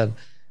Jesus said,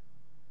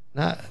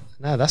 no,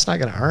 that's not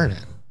going to earn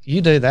it. You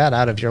do that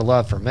out of your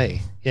love for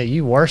me. Yeah,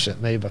 you worship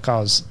me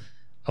because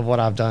of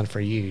what I've done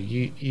for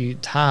you. You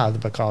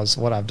tithe because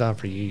of what I've done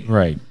for you.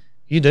 Right.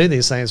 You do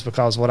these things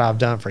because of what I've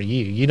done for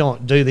you. You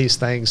don't do these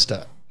things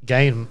to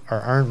gain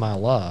or earn my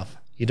love.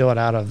 You do it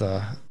out of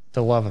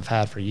the love I've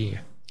had for you.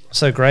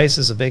 So grace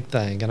is a big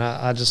thing, and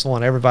I just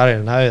want everybody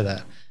to know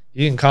that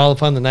you can call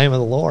upon the name of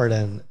the Lord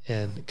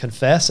and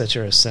confess that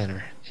you're a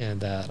sinner,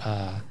 and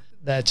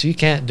that you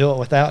can't do it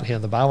without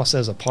him. The Bible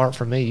says, apart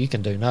from me, you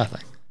can do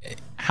nothing.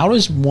 How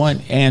does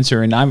one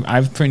answer, and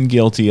I've been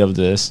guilty of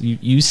this,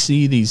 you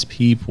see these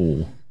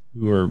people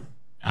who are,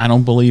 I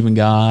don't believe in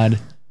God,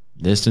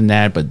 this and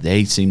that, but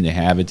they seem to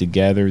have it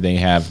together. They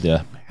have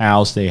the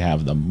house, they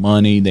have the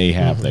money, they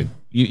have the,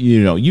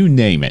 you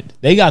name it.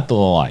 They got the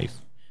life.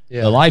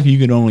 Yeah. The life you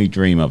could only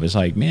dream of. It's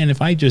like, man,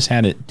 if I just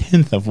had a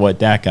tenth of what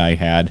that guy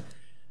had,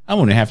 I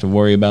wouldn't have to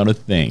worry about a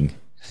thing.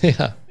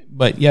 Yeah.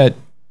 But yet,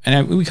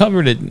 we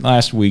covered it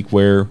last week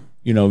where,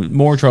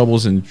 more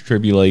troubles and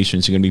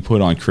tribulations are going to be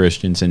put on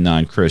Christians and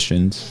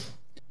non-Christians.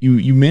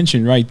 You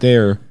mentioned right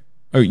there,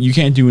 you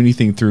can't do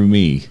anything through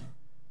me.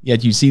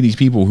 Yet you see these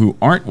people who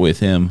aren't with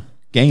him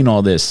gain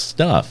all this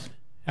stuff.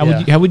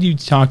 How would you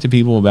talk to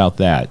people about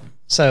that?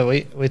 So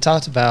we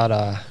talked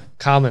about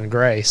common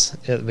grace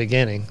at the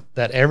beginning,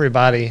 that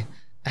everybody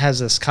has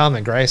this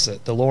common grace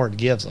that the Lord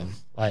gives them,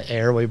 like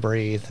air we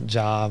breathe,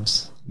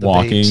 jobs,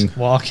 walking,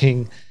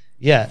 talking,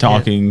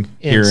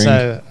 hearing.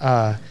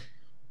 So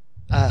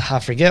I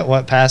forget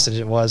what passage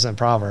it was in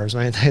Proverbs.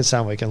 Maybe next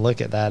time we can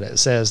look at that. It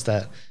says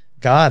that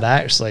God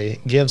actually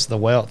gives the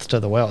wealth to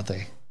the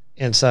wealthy.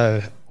 And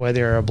so whether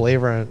you're a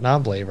believer or a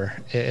non-believer,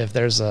 if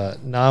there's a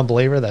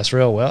non-believer that's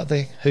real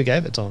wealthy, who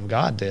gave it to him?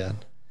 God did.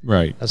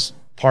 Right. That's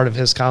part of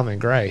his common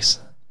grace.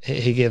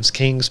 He gives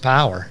kings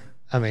power.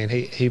 I mean,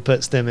 he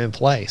puts them in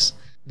place.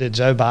 Did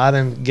Joe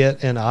Biden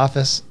get in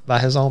office by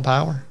his own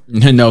power?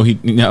 No,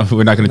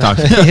 we're not going to talk.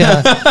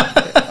 Yeah.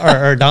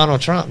 Or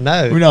Donald Trump?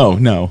 No.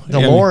 No.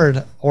 The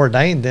Lord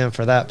ordained them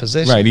for that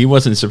position. Right. He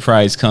wasn't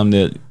surprised come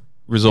the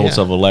results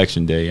of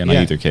election day in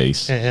either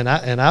case. And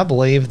I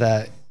believe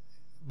that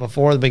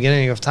before the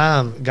beginning of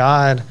time,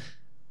 God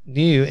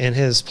knew in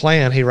his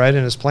plan, he wrote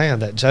in his plan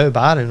that Joe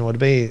Biden would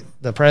be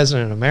the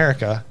president of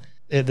America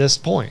at this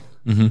point.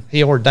 Mm-hmm.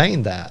 He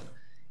ordained that.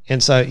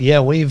 And so,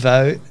 we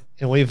vote,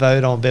 and we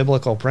vote on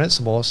biblical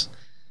principles,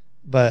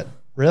 but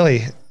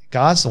really,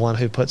 God's the one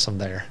who puts them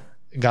there.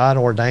 God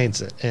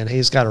ordains it, and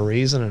he's got a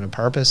reason and a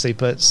purpose. He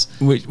puts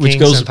which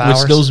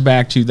goes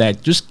back to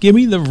that. Just give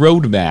me the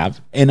roadmap,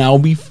 and I'll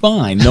be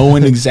fine,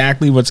 knowing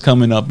exactly what's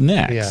coming up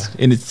next. Yeah.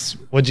 And it's.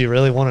 Would you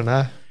really want to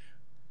know?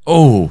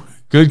 Oh,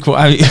 good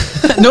question.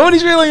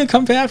 Nobody's really gonna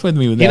come back with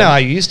me with that. I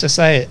used to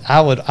say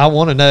I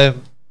want to know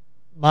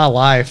my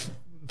life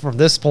from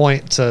this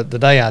point to the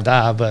day I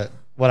die, but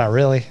would I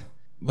really?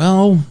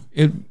 Well,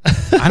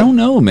 I don't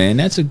know, man.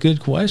 That's a good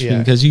question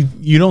because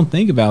you don't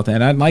think about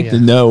that. I'd like to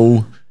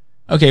know.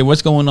 okay,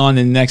 what's going on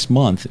in the next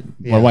month?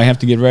 What do I have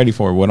to get ready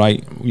for?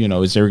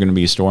 Is there going to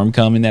be a storm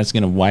coming that's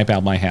going to wipe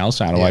out my house?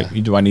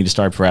 Do I need to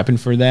start prepping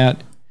for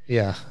that?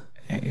 Yeah.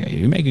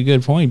 You make a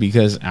good point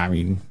because, I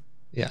mean.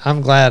 Yeah,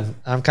 I'm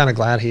kind of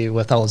glad he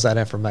withholds that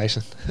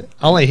information.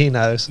 Only he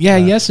knows. Yeah,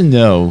 yes and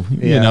no.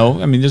 You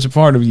know, I mean, there's a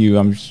part of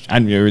you,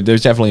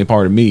 there's definitely a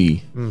part of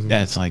me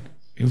that's like,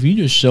 if you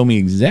just show me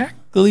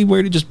exactly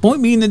where to just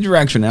point me in the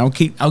direction, I'll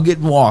get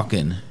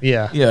walking.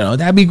 Yeah.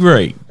 That'd be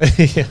great.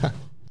 Yeah.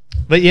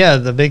 But yeah,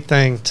 the big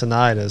thing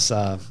tonight is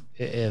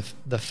if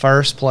the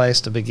first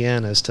place to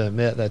begin is to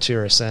admit that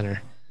you're a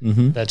sinner,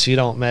 that you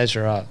don't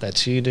measure up,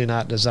 that you do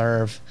not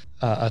deserve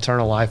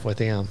eternal life with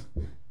him.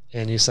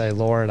 And you say,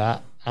 Lord,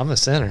 I'm a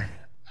sinner.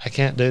 I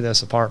can't do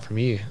this apart from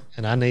you.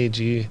 And I need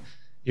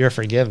your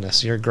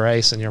forgiveness, your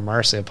grace and your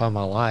mercy upon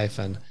my life.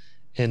 And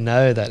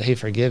know that he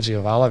forgives you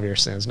of all of your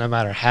sins, no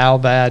matter how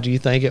bad you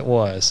think it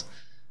was.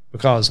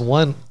 Because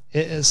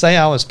say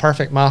I was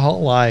perfect my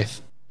whole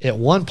life. At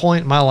one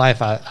point in my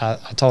life, I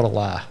told a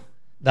lie.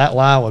 That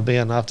lie would be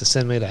enough to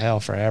send me to hell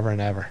forever and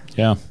ever.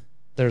 Yeah.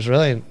 There's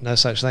really no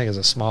such thing as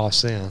a small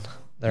sin.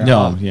 They're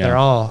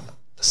all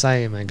the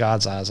same in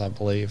God's eyes, I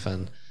believe.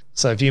 And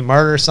so if you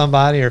murder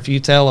somebody or if you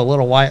tell a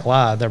little white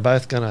lie, they're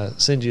both going to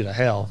send you to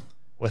hell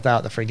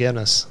without the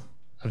forgiveness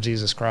of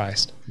Jesus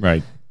Christ.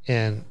 Right.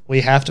 And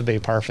we have to be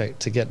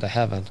perfect to get to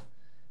heaven.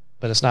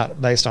 But it's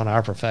not based on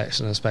our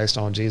perfection. It's based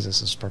on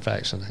Jesus'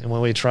 perfection. And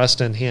when we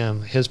trust in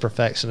him, his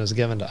perfection is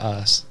given to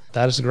us.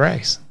 That is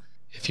grace.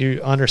 If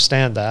you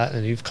understand that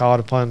and you've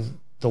called upon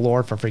the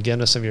Lord for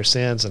forgiveness of your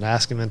sins and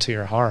ask him into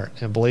your heart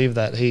and believe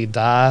that he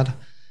died,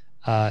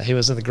 he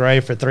was in the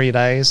grave for 3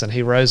 days and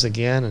he rose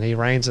again and he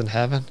reigns in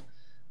heaven,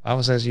 the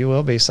Bible says you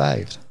will be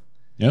saved.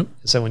 Yep.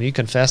 So when you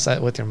confess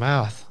that with your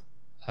mouth,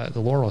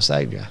 the Lord will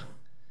save you.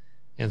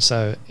 And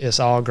so it's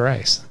all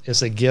grace.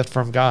 It's a gift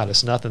from God.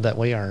 It's nothing that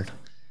we earn.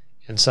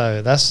 And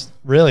so that's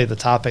really the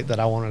topic that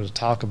I wanted to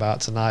talk about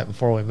tonight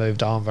before we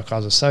moved on,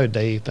 because it's so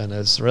deep and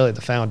it's really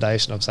the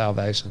foundation of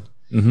salvation.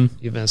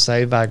 You've been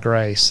saved by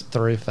grace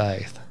through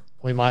faith.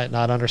 We might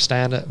not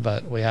understand it,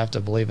 but we have to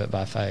believe it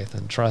by faith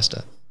and trust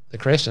it. The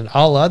Christian,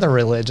 all other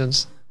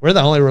religions, we're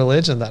the only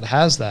religion that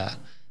has that.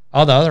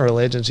 All the other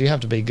religions, you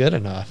have to be good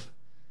enough.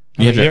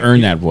 You have to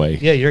earn that way.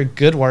 Yeah, your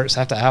good works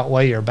have to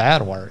outweigh your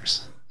bad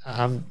works.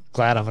 I'm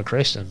glad I'm a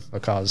Christian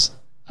because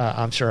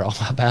I'm sure all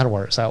my bad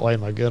works outweigh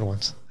my good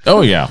ones.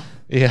 Oh, yeah.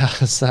 Yeah,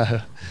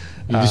 so...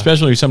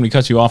 especially if somebody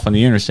cuts you off on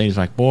the interstate, it's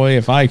like, boy,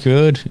 if I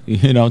could,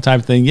 type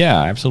of thing.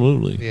 Yeah,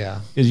 absolutely.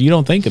 Yeah. Because you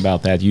don't think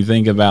about that. You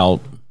think about,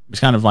 it's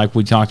kind of like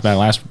we talked about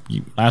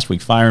last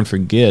week, fire and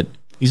forget.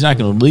 He's not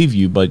going to leave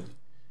you, but,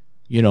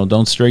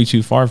 don't stray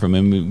too far from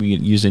him. We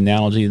use the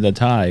analogy of the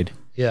tide.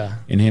 Yeah.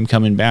 And him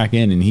coming back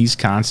in, and he's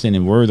constant,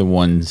 and we're the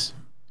ones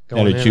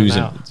that are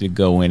choosing to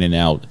go in and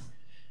out.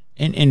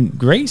 And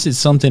grace is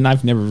something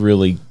I've never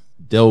really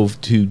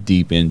dove too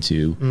deep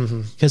into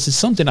because it's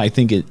something I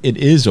think it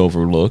is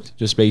overlooked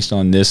just based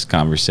on this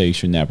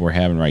conversation that we're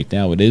having right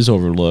now. It is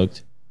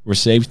overlooked. We're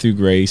saved through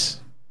grace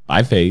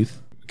by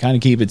faith. Kind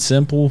of keep it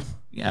simple.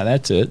 Yeah,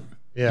 that's it.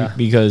 Yeah.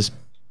 Because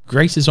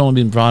grace has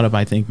only been brought up,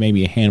 I think,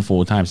 maybe a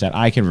handful of times that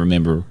I can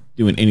remember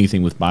doing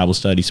anything with Bible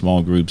study,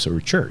 small groups,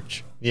 or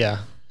church. Yeah.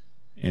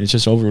 And it's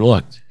just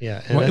overlooked.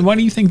 Yeah. Why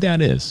do you think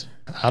that is?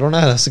 I don't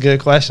know. That's a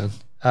good question.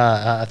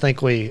 I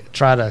think we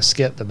try to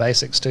skip the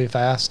basics too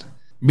fast.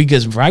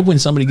 Because right when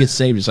somebody gets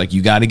saved, it's like,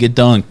 you got to get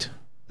dunked.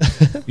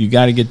 You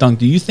got to get dunked.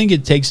 Do you think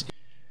it takes...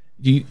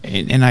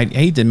 And I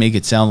hate to make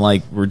it sound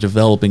like we're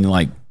developing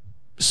like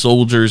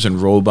soldiers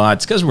and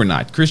robots, because we're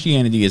not.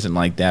 Christianity isn't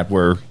like that.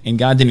 And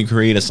God didn't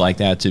create us like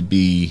that to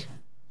be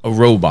a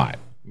robot.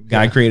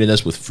 God created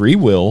us with free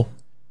will,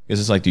 because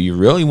it's like, do you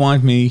really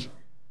want me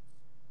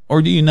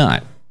or do you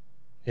not?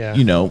 Yeah.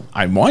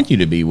 I want you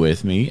to be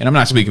with me. And I'm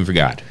not speaking for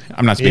God.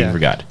 I'm not speaking for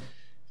God.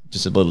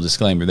 Just a little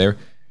disclaimer there.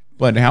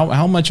 But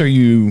how much do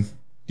you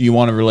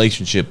want a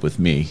relationship with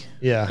me?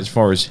 Yeah. As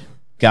far as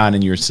God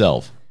and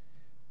yourself.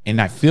 And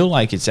I feel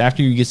like it's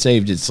after you get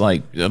saved, it's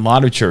like a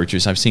lot of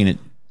churches, I've seen it.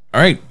 All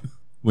right,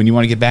 when you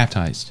want to get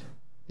baptized.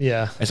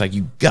 Yeah. It's like,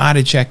 you got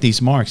to check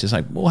these marks. It's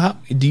like, well, how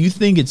do you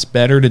think it's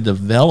better to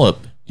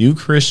develop new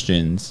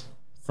Christians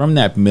from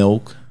that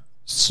milk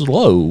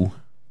slow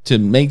to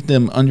make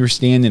them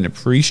understand and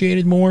appreciate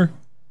it more?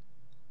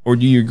 Or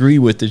do you agree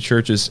with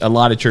a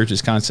lot of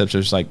churches' concepts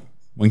are just like,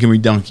 when can we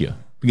dunk you?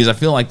 Because I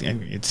feel like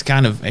it's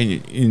kind of,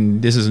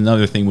 and this is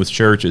another thing with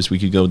churches we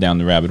could go down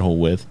the rabbit hole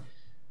with.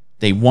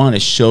 They want to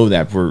show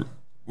that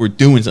we're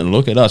doing something.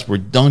 Look at us, we're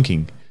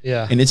dunking.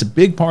 Yeah. And it's a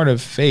big part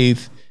of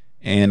faith,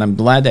 and I'm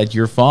glad that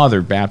your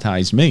father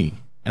baptized me,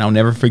 and I'll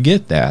never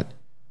forget that.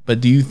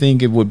 But do you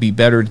think it would be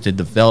better to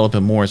develop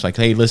it more? It's like,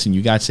 hey, listen,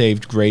 you got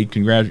saved, great,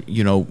 congrats,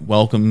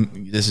 welcome,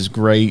 this is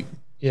great.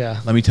 Yeah.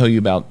 Let me tell you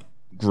about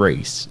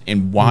grace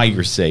and why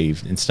you're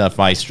saved, and stuff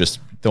vice just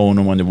throwing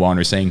them on the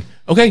water saying,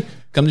 okay,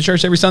 come to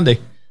church every Sunday.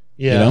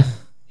 Yeah.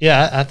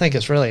 Yeah, I think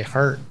it's really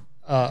hurt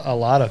a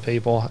lot of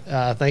people.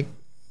 I think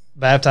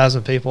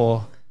baptizing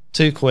people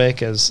too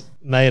quick has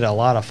made a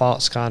lot of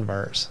false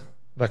converts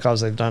because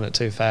they've done it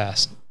too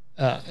fast.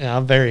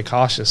 I'm very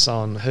cautious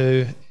on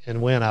who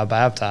and when I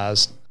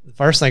baptize. The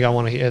first thing I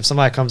want to hear, if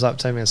somebody comes up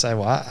to me and say,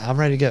 well, I'm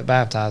ready to get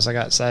baptized, I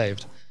got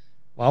saved.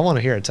 Well, I want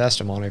to hear a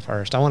testimony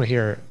first. I want to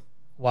hear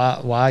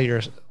why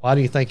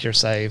do you think you're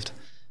saved?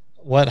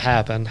 What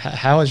happened?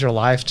 How has your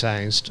life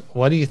changed?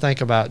 What do you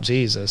think about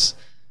Jesus?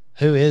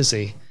 Who is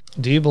he?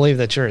 Do you believe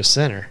that you're a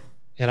sinner?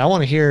 And I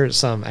want to hear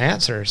some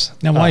answers.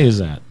 Now, why is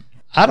that?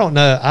 I don't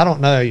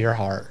know your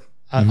heart.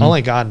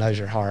 Only God knows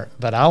your heart.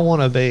 But I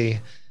want to be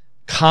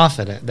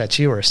confident that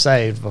you are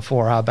saved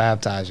before I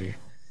baptize you.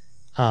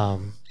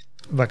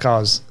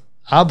 Because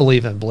I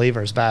believe in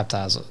believers'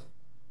 baptism.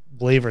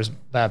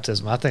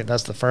 I think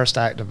that's the first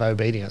act of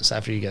obedience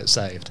after you get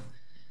saved.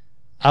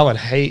 I would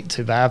hate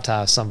to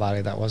baptize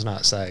somebody that was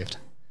not saved,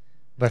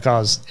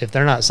 because if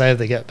they're not saved,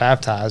 they get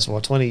baptized. Well,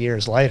 20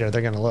 years later,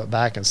 they're going to look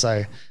back and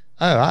say,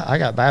 oh, I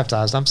got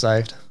baptized, I'm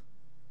saved.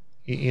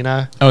 You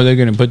know? Oh, they're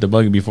going to put the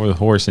buggy before the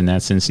horse in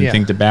that sense and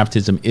think the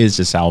baptism is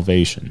the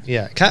salvation.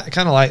 Yeah, kind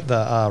of like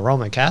the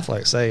Roman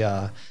Catholics.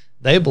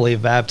 They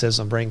believe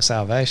baptism brings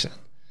salvation.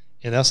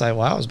 And they'll say,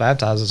 well, I was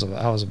baptized as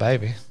I was a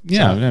baby.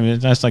 Yeah, so, I mean,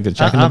 that's like a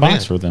check in the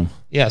box for them.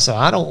 Yeah, so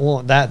I don't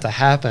want that to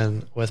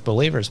happen with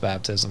believers'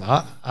 baptism.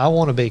 I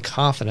want to be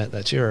confident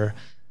that you're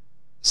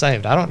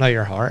saved. I don't know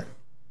your heart.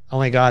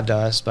 Only God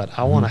does. But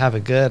I want to have a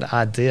good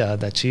idea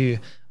that you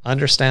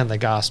understand the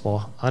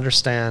gospel,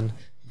 understand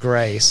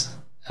grace.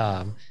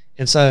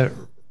 And so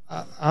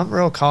I'm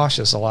real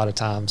cautious a lot of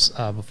times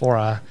before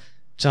I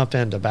jump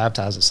into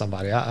baptizing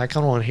somebody. I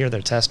kind of want to hear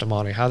their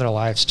testimony, how their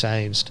life's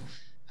changed,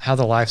 how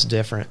their life's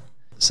different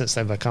since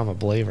they've become a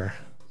believer.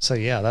 So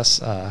yeah,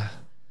 that's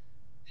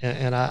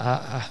and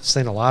I've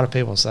seen a lot of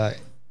people say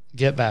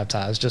get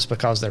baptized just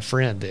because their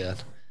friend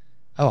did.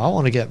 Oh, I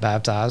want to get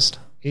baptized.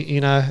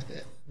 You know,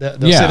 they'll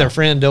see their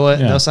friend do it,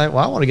 and they'll say, well,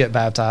 I want to get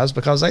baptized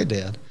because they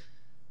did.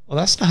 Well,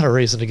 that's not a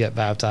reason to get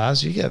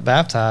baptized. You get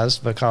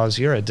baptized because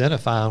you're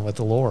identifying with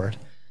the Lord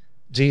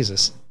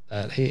Jesus,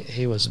 that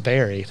he was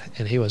buried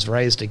and he was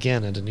raised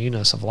again into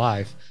newness of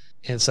life.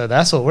 And so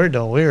that's what we're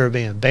doing. We were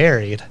being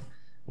buried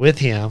with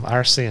him,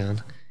 our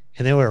sin,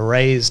 and then we're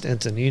raised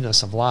into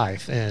newness of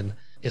life. And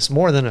it's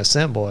more than a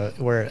symbol.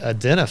 We're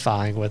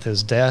identifying with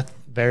his death,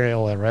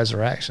 burial, and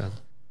resurrection.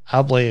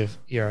 I believe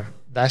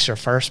that's your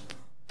first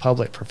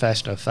public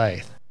profession of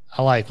faith.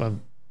 I like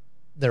when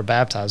they're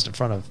baptized in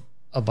front of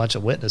a bunch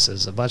of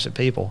witnesses, a bunch of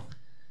people,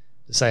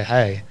 to say,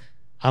 hey,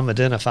 I'm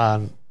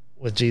identifying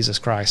with Jesus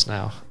Christ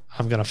now.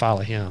 I'm going to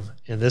follow him,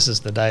 and this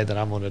is the day that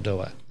I'm going to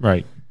do it.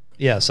 Right.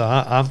 Yeah, so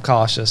I'm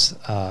cautious.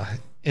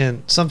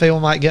 And some people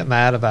might get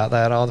mad about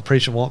that. Oh, the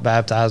preacher won't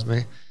baptize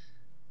me.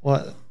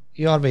 Well,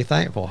 you ought to be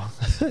thankful.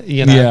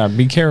 You know? Yeah,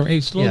 be careful. Hey,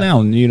 slow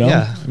down, you know?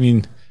 Yeah. I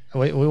mean,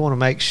 we want to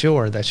make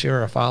sure that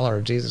you're a follower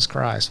of Jesus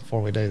Christ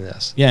before we do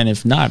this. Yeah, and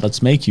if not,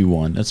 let's make you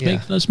one.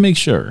 Let's make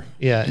sure.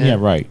 Yeah.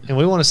 Right. And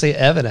we want to see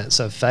evidence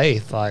of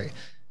faith. Like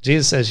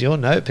Jesus says, you'll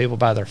know people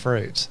by their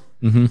fruits.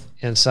 Mm-hmm.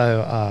 And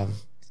so,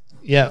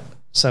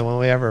 so when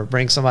we ever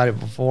bring somebody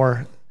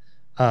before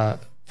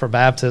for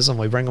baptism,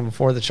 we bring them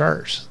before the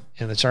church.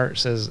 And the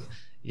church says,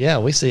 yeah,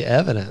 we see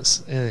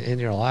evidence in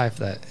your life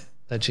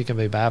that you can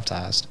be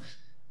baptized,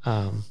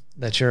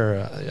 that you're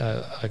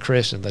a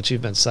Christian, that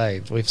you've been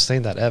saved. We've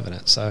seen that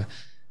evidence. So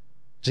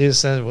Jesus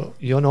said, well,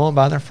 you'll know them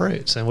by their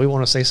fruits, and we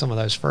want to see some of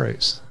those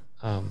fruits.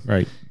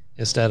 Right.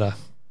 Instead of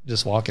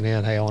just walking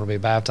in, hey, I want to be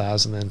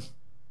baptized, and then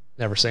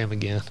never see them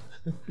again.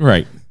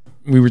 Right.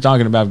 We were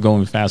talking about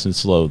going fast and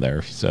slow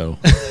there. So,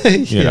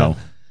 you know,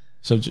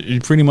 so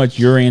pretty much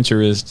your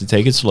answer is to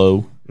take it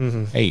slow.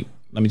 Mm-hmm. Hey,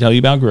 let me tell you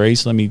about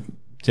grace. Let me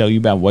tell you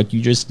about what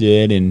you just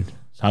did and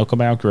talk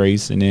about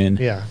grace. And then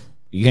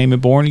you became a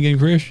born-again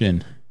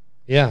Christian.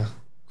 Yeah.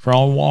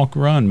 Crawl, walk,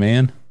 run,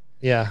 man.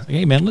 Yeah.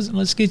 Hey, man,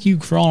 let's get you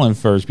crawling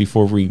first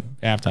before we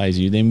baptize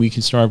you. Then we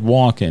can start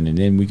walking, and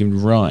then we can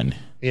run.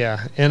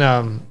 Yeah.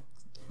 And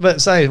but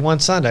say one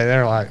Sunday,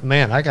 they're like,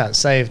 man, I got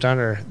saved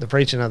under the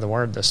preaching of the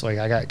word this week.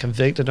 I got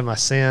convicted of my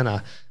sin.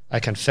 I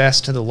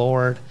confessed to the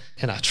Lord,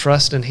 and I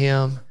trust in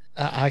him.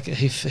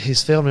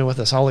 He's filled me with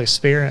his Holy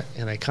Spirit,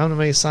 and they come to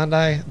me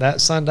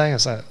that Sunday, and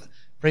say,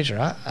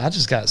 preacher, I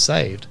just got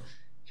saved.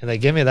 And they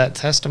give me that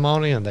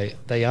testimony, and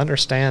they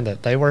understand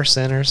that they were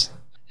sinners,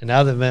 and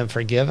now they've been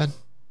forgiven.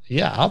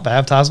 Yeah, I'll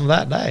baptize them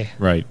that day.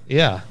 Right.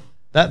 Yeah,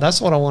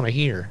 that's what I want to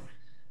hear.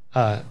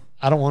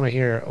 I don't want to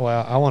hear,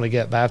 well, I want to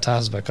get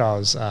baptized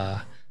because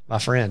my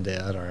friend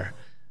did, or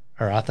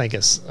I think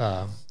it's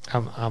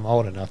I'm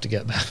old enough to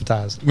get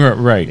baptized.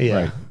 Right. Yeah.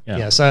 Right.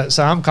 Yeah.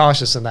 So I'm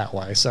cautious in that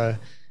way. So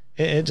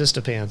it just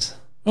depends.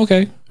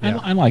 Okay. Yeah.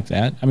 I like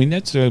that. I mean,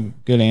 that's a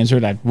good answer.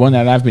 That one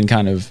that I've been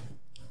kind of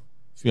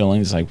feeling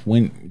is like,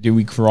 when do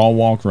we crawl,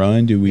 walk,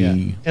 run? Do we?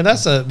 Yeah. And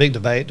that's a big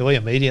debate. Do we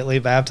immediately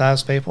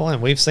baptize people?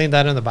 And we've seen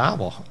that in the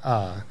Bible.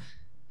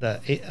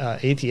 The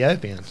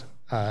Ethiopian,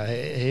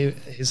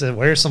 he said,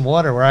 "Where's some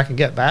water where I can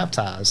get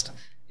baptized?"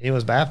 He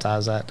was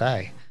baptized that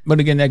day. But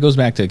again, that goes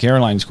back to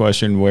Caroline's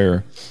question,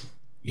 where,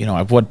 you know,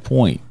 at what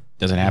point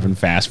does it happen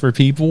fast for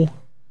people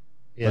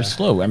or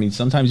slow? I mean,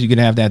 sometimes you can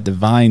have that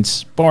divine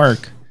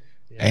spark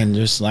and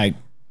just like,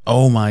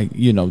 oh my,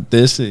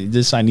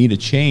 this I need to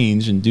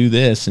change and do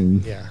this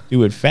and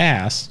do it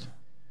fast?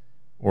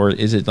 Or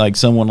is it like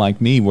someone like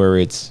me where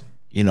it's,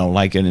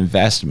 like an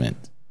investment?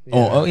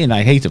 Oh, and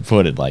I hate to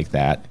put it like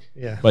that,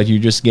 but you're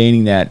just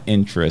gaining that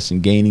interest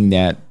and gaining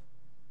that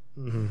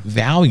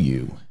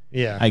value.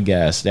 I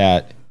guess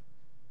that,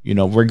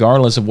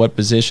 regardless of what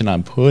position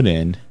I'm put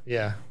in,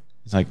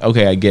 it's like,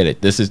 okay, I get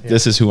it. This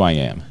is who I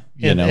am.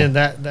 And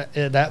that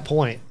at that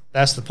point,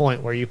 that's the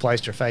point where you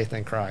placed your faith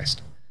in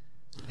Christ.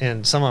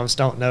 And some of us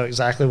don't know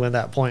exactly when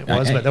that point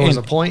was, but there was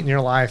a point in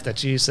your life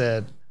that you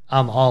said,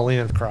 I'm all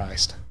in with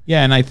Christ.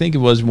 Yeah, and I think it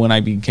was when I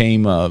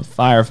became a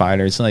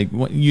firefighter. It's like,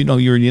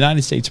 you're a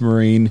United States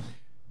Marine.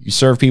 You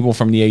serve people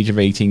from the age of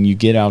 18. You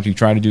get out, you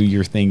try to do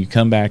your thing. You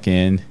come back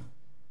in.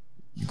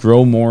 You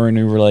grow more in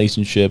a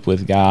relationship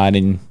with God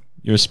and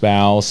your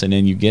spouse, and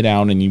then you get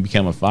out and you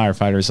become a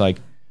firefighter. It's like,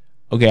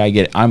 okay, I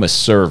get it. I'm a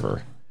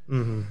server.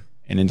 Mm-hmm.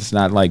 And it's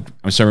not like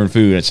I'm serving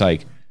food. It's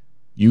like,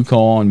 you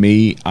call on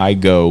me, I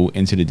go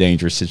into the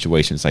dangerous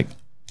situation. It's like,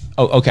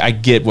 oh, okay, I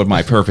get what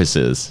my purpose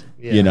is.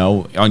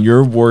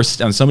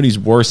 On somebody's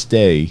worst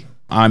day,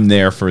 I'm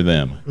there for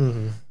them.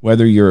 Mm-hmm.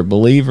 Whether you're a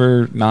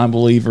believer,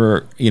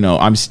 non-believer,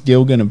 I'm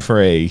still going to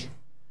pray,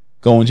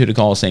 go into the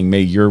call saying,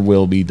 may your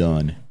will be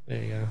done.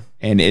 There you go.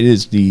 And it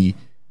is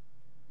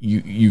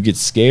you get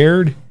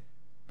scared,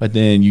 but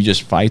then you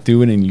just fight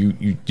through it and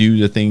you do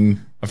the thing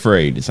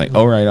afraid. It's like,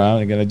 all right,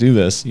 I got to do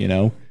this,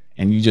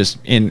 and you just,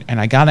 and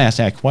I got asked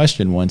that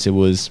question once. It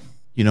was,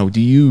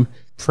 do you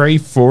pray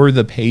for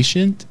the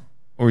patient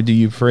or do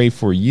you pray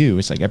for you?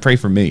 It's like, I pray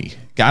for me.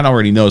 God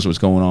already knows what's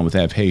going on with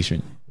that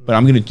patient, but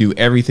I'm going to do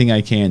everything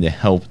I can to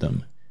help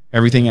them,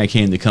 everything I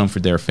can to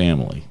comfort their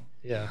family.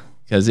 Yeah.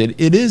 Because it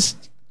is,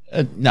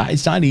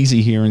 it's not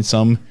easy hearing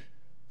some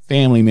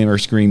family member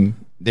scream,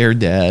 they're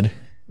dead.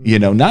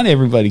 Not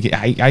everybody,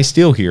 I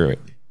still hear it.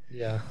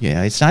 Yeah.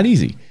 Yeah, it's not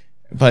easy.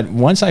 But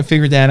once I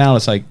figured that out,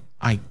 it's like,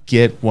 I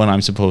get what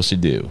I'm supposed to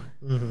do.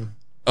 Mm-hmm.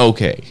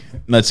 Okay,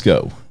 let's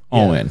go.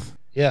 All in.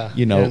 Yeah.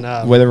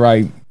 Whether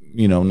I,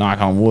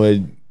 knock on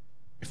wood,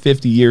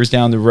 50 years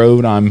down the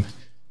road, I'm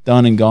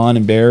done and gone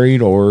and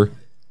buried, or,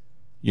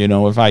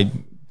 if I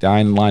die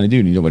in the line of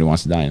duty, nobody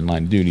wants to die in the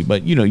line of duty.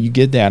 But, you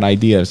get that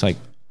idea. It's like,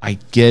 I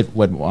get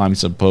what I'm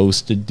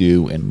supposed to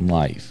do in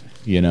life,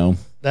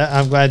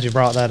 I'm glad you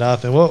brought that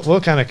up, and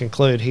we'll kind of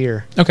conclude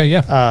here. Okay,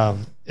 yeah.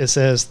 It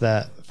says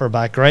that, for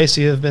by grace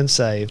you have been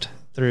saved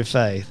through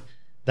faith,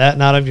 that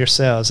not of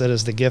yourselves, it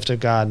is the gift of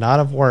God,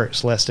 not of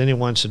works, lest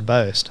anyone should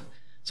boast.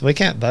 So we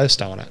can't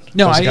boast on it.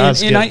 No, I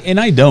don't.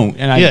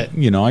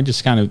 And I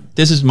just kind of,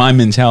 this is my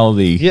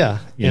mentality. Yeah.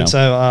 And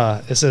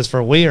so it says,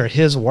 for we are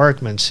his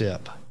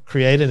workmanship,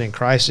 created in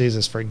Christ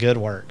Jesus for good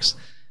works.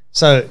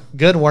 So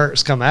good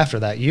works come after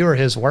that. You are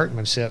his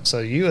workmanship. So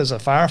you as a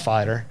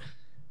firefighter,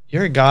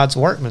 you're God's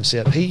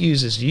workmanship. He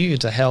uses you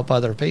to help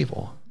other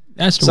people.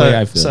 That's the way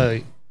I feel. So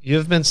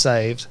you've been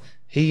saved.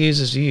 He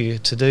uses you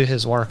to do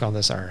his work on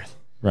this earth.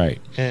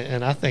 Right.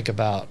 And I think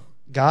about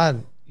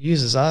God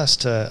uses us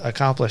to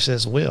accomplish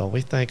his will.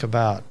 We think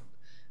about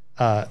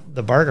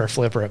the burger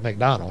flipper at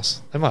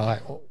McDonald's. They might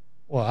like,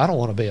 well, I don't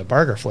want to be a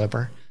burger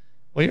flipper.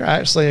 Well, you're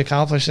actually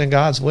accomplishing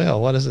God's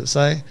will. What does it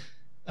say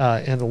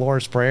in the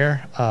Lord's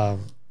Prayer?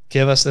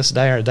 Give us this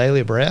day our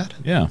daily bread.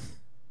 Yeah.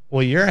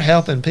 Well, you're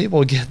helping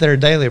people get their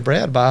daily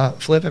bread by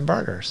flipping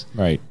burgers.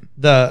 Right.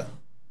 The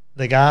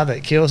guy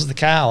that kills the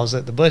cows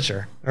at the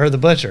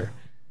butcher,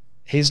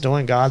 he's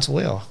doing God's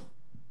will.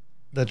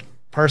 The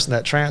person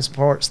that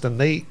transports the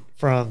meat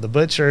from the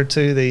butcher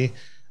to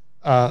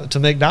to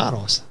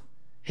McDonald's,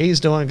 he's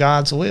doing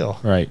God's will.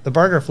 Right. The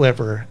burger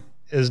flipper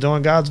is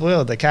doing God's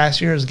will. The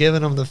cashier is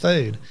giving them the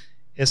food.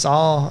 It's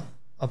all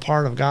a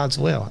part of God's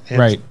will. And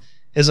right.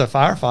 As a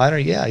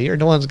firefighter, yeah, you're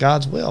doing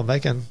God's will,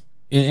 making.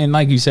 And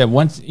like you said,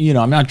 once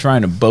I'm not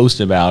trying to boast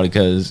about it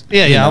because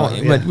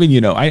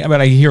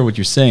but I hear what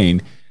you're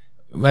saying.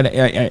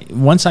 But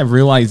once I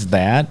realized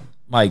that,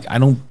 like, I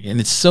don't, and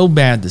it's so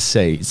bad to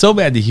say, it's so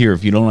bad to hear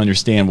if you don't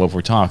understand what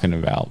we're talking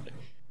about.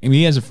 I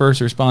mean, as a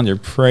first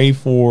responder, pray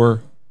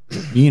for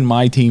me and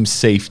my team's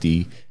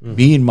safety,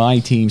 me and my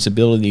team's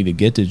ability to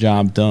get the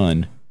job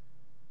done.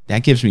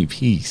 That gives me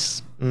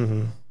peace.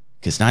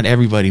 Because not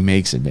everybody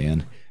makes it,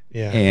 man.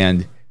 Yeah.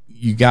 And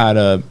you got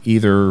to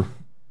either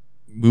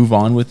move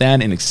on with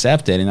that and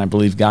accept it. And I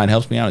believe God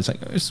helps me out. It's like,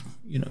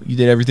 you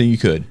did everything you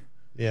could.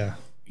 Yeah.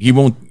 He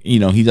won't,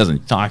 he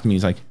doesn't talk to me.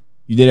 He's like,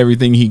 you did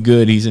everything he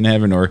could. He's in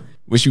heaven, or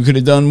wish you could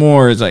have done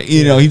more. It's like,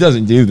 he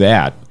doesn't do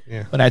that.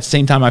 Yeah. But at the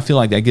same time, I feel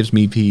like that gives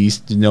me peace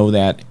to know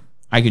that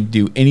I could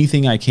do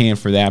anything I can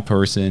for that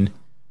person.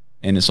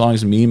 And as long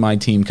as me and my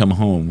team come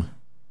home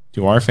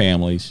to our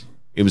families,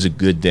 it was a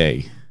good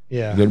day.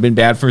 Yeah. It would have been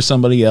bad for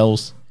somebody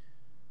else.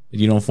 But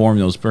you don't form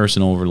those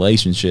personal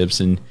relationships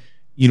and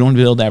you don't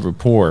build that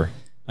rapport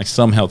like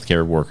some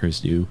healthcare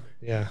workers do.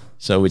 Yeah.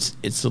 So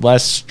it's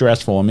less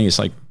stressful on me. It's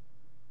like,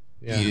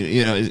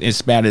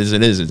 as bad as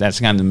it is, that's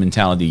kind of the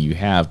mentality you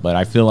have. But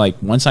I feel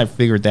like once I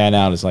figured that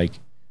out, it's like,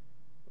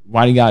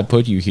 why did God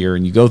put you here?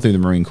 And you go through the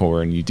Marine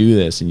Corps and you do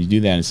this and you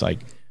do that. And it's like,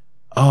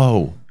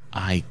 oh,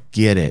 I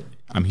get it.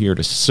 I'm here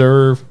to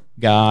serve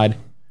God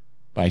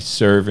by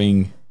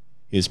serving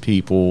his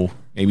people,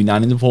 maybe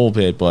not in the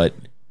pulpit, but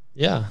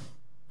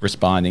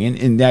responding.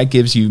 And that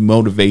gives you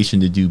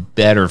motivation to do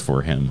better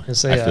for him, I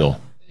feel.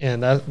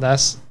 And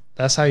that's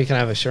how you can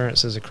have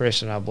assurance as a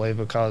Christian, I believe,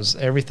 because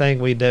everything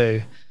we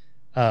do,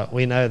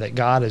 we know that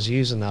God is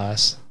using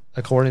us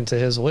according to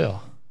his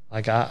will.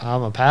 Like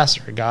I'm a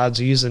pastor. God's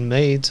using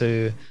me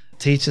to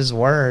teach his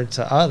word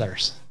to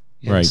others.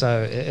 And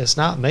so it's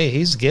not me.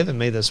 He's given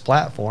me this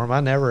platform. I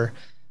never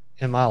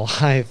in my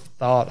life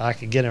thought I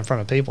could get in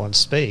front of people and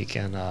speak.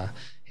 And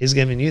he's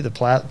giving you the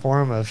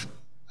platform of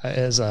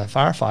as a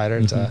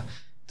firefighter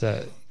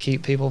to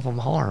keep people from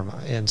harm.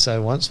 And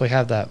so once we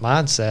have that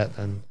mindset,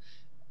 and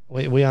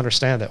we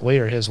understand that we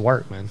are his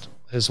workmanship.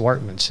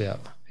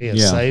 He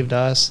has saved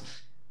us.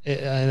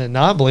 And a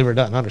non-believer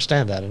doesn't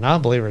understand that. A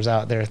non-believer is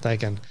out there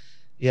thinking,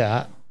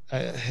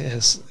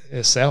 it's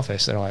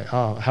selfish. They're like,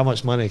 oh, how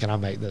much money can I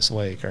make this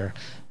week? Or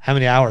how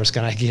many hours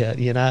can I get,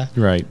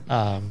 Right.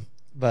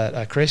 But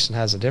a Christian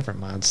has a different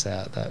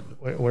mindset that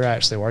we're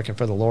actually working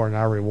for the Lord and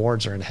our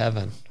rewards are in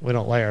heaven. We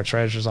don't lay our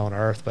treasures on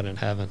earth, but in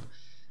heaven.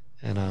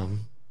 And,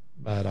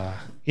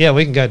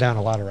 we can go down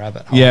a lot of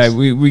rabbit holes. Yeah,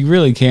 we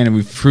really can. And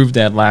we've proved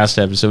that last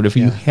episode. If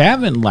you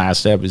haven't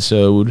last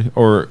episode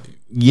or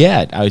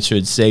yet, I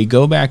should say,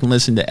 go back and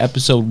listen to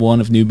episode 1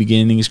 of New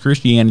Beginnings,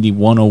 Christianity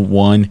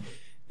 101.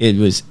 It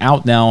was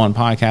out now on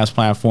podcast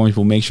platforms.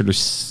 We'll make sure to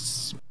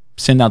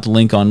send out the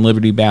link on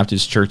Liberty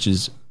Baptist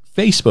Church's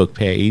Facebook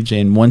page.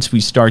 And once we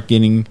start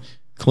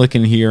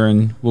clicking here,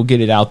 and we'll get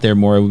it out there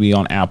more, it will be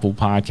on Apple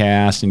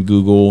Podcasts and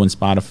Google and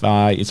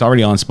Spotify. It's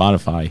already on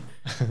Spotify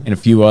and a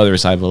few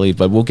others, I believe.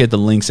 But we'll get the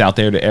links out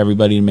there to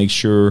everybody to make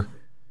sure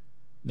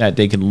that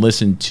they can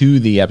listen to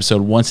the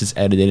episode once it's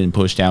edited and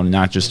pushed out, and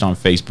not just on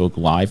Facebook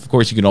Live. Of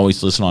course, you can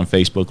always listen on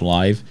Facebook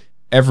Live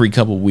every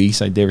couple of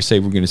weeks. I dare say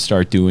we're going to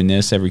start doing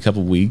this every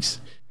couple of weeks.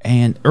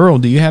 And Earl,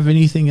 do you have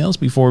anything else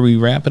before we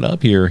wrap it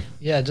up here?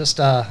 Yeah, just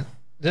know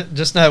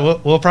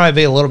we'll probably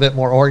be a little bit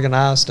more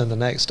organized in the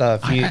next few I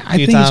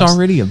think times. It's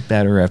already a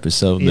better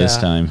episode this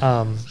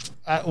time.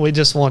 We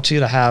just want you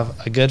to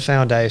have a good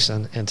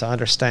foundation and to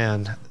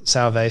understand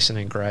salvation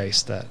and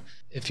grace, that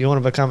if you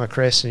want to become a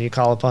Christian, you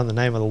call upon the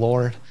name of the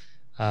Lord.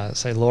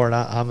 Say, Lord,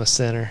 I'm a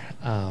sinner.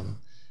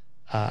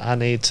 I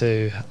need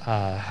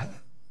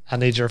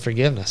your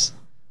forgiveness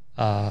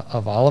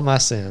of all of my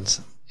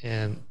sins.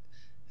 And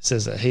it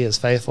says that he is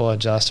faithful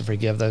and just to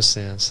forgive those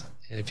sins.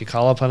 And if you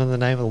call upon the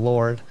name of the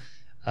Lord,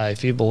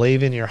 if you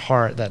believe in your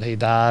heart that he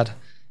died,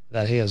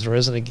 that he has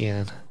risen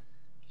again,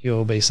 you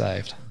will be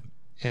saved.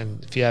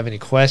 And if you have any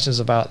questions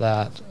about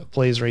that,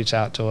 please reach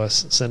out to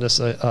us. Send us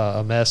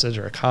a message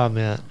or a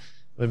comment.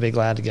 We'd be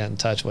glad to get in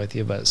touch with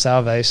you. But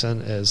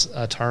salvation is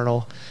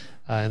eternal,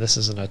 and this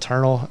is an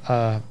eternal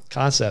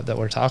concept that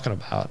we're talking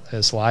about.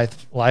 It's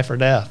life or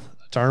death,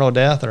 eternal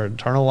death or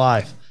eternal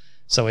life.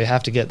 So we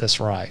have to get this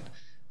right.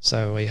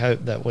 So we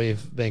hope that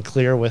we've been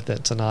clear with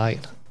it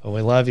tonight. But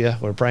we love you.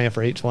 We're praying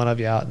for each one of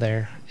you out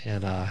there,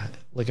 and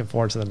looking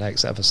forward to the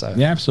next episode.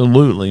 Yeah,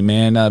 absolutely,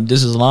 man.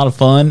 This is a lot of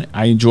fun.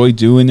 I enjoy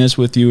doing this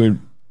with you. It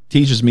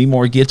teaches me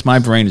more, gets my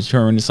brain to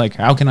turn. It's like,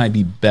 how can I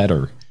be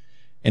better?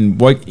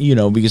 And what,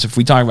 because if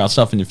we talk about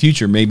stuff in the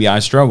future, maybe I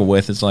struggle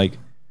with, it's like,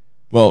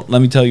 well,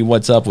 let me tell you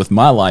what's up with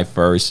my life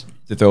first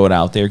to throw it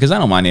out there, because I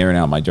don't mind airing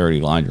out my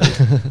dirty laundry.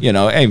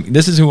 Hey,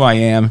 this is who I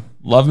am.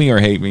 Love me or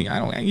hate me. I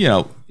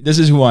don't, this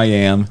is who I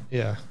am.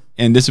 Yeah.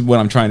 And this is what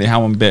I'm trying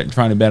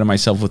to better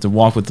myself with the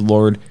walk with the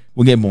Lord.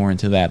 We'll get more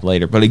into that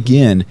later. But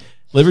again,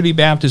 Liberty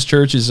Baptist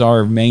Church is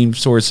our main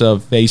source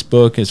of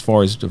Facebook as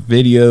far as the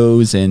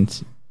videos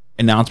and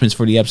announcements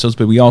for the episodes.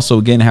 But we also,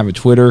 again, have a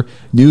Twitter,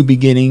 New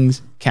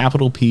Beginnings,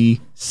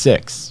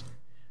 P6.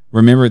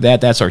 Remember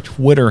that's our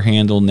Twitter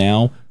handle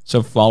now.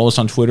 So follow us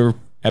on Twitter.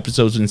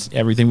 Episodes and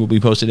everything will be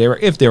posted there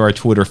if there are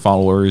Twitter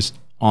followers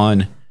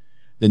on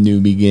the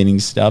New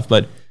Beginnings stuff.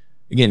 But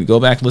again, go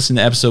back, listen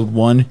to episode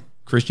 1,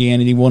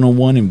 Christianity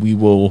 101, and we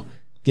will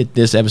get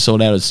this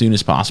episode out as soon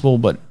as possible.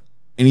 But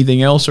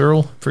anything else,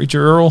 Earl?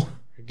 Preacher Earl?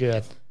 You're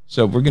good.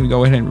 So we're going to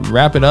go ahead and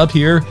wrap it up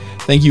here.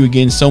 Thank you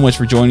again so much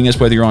for joining us,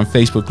 whether you're on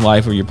Facebook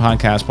Live or your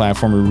podcast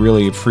platform. We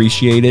really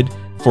appreciate it.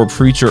 For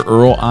Preacher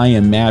Earl, I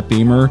am Matt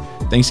Beamer.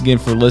 Thanks again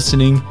for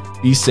listening.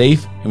 Be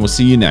safe, and we'll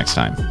see you next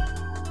time.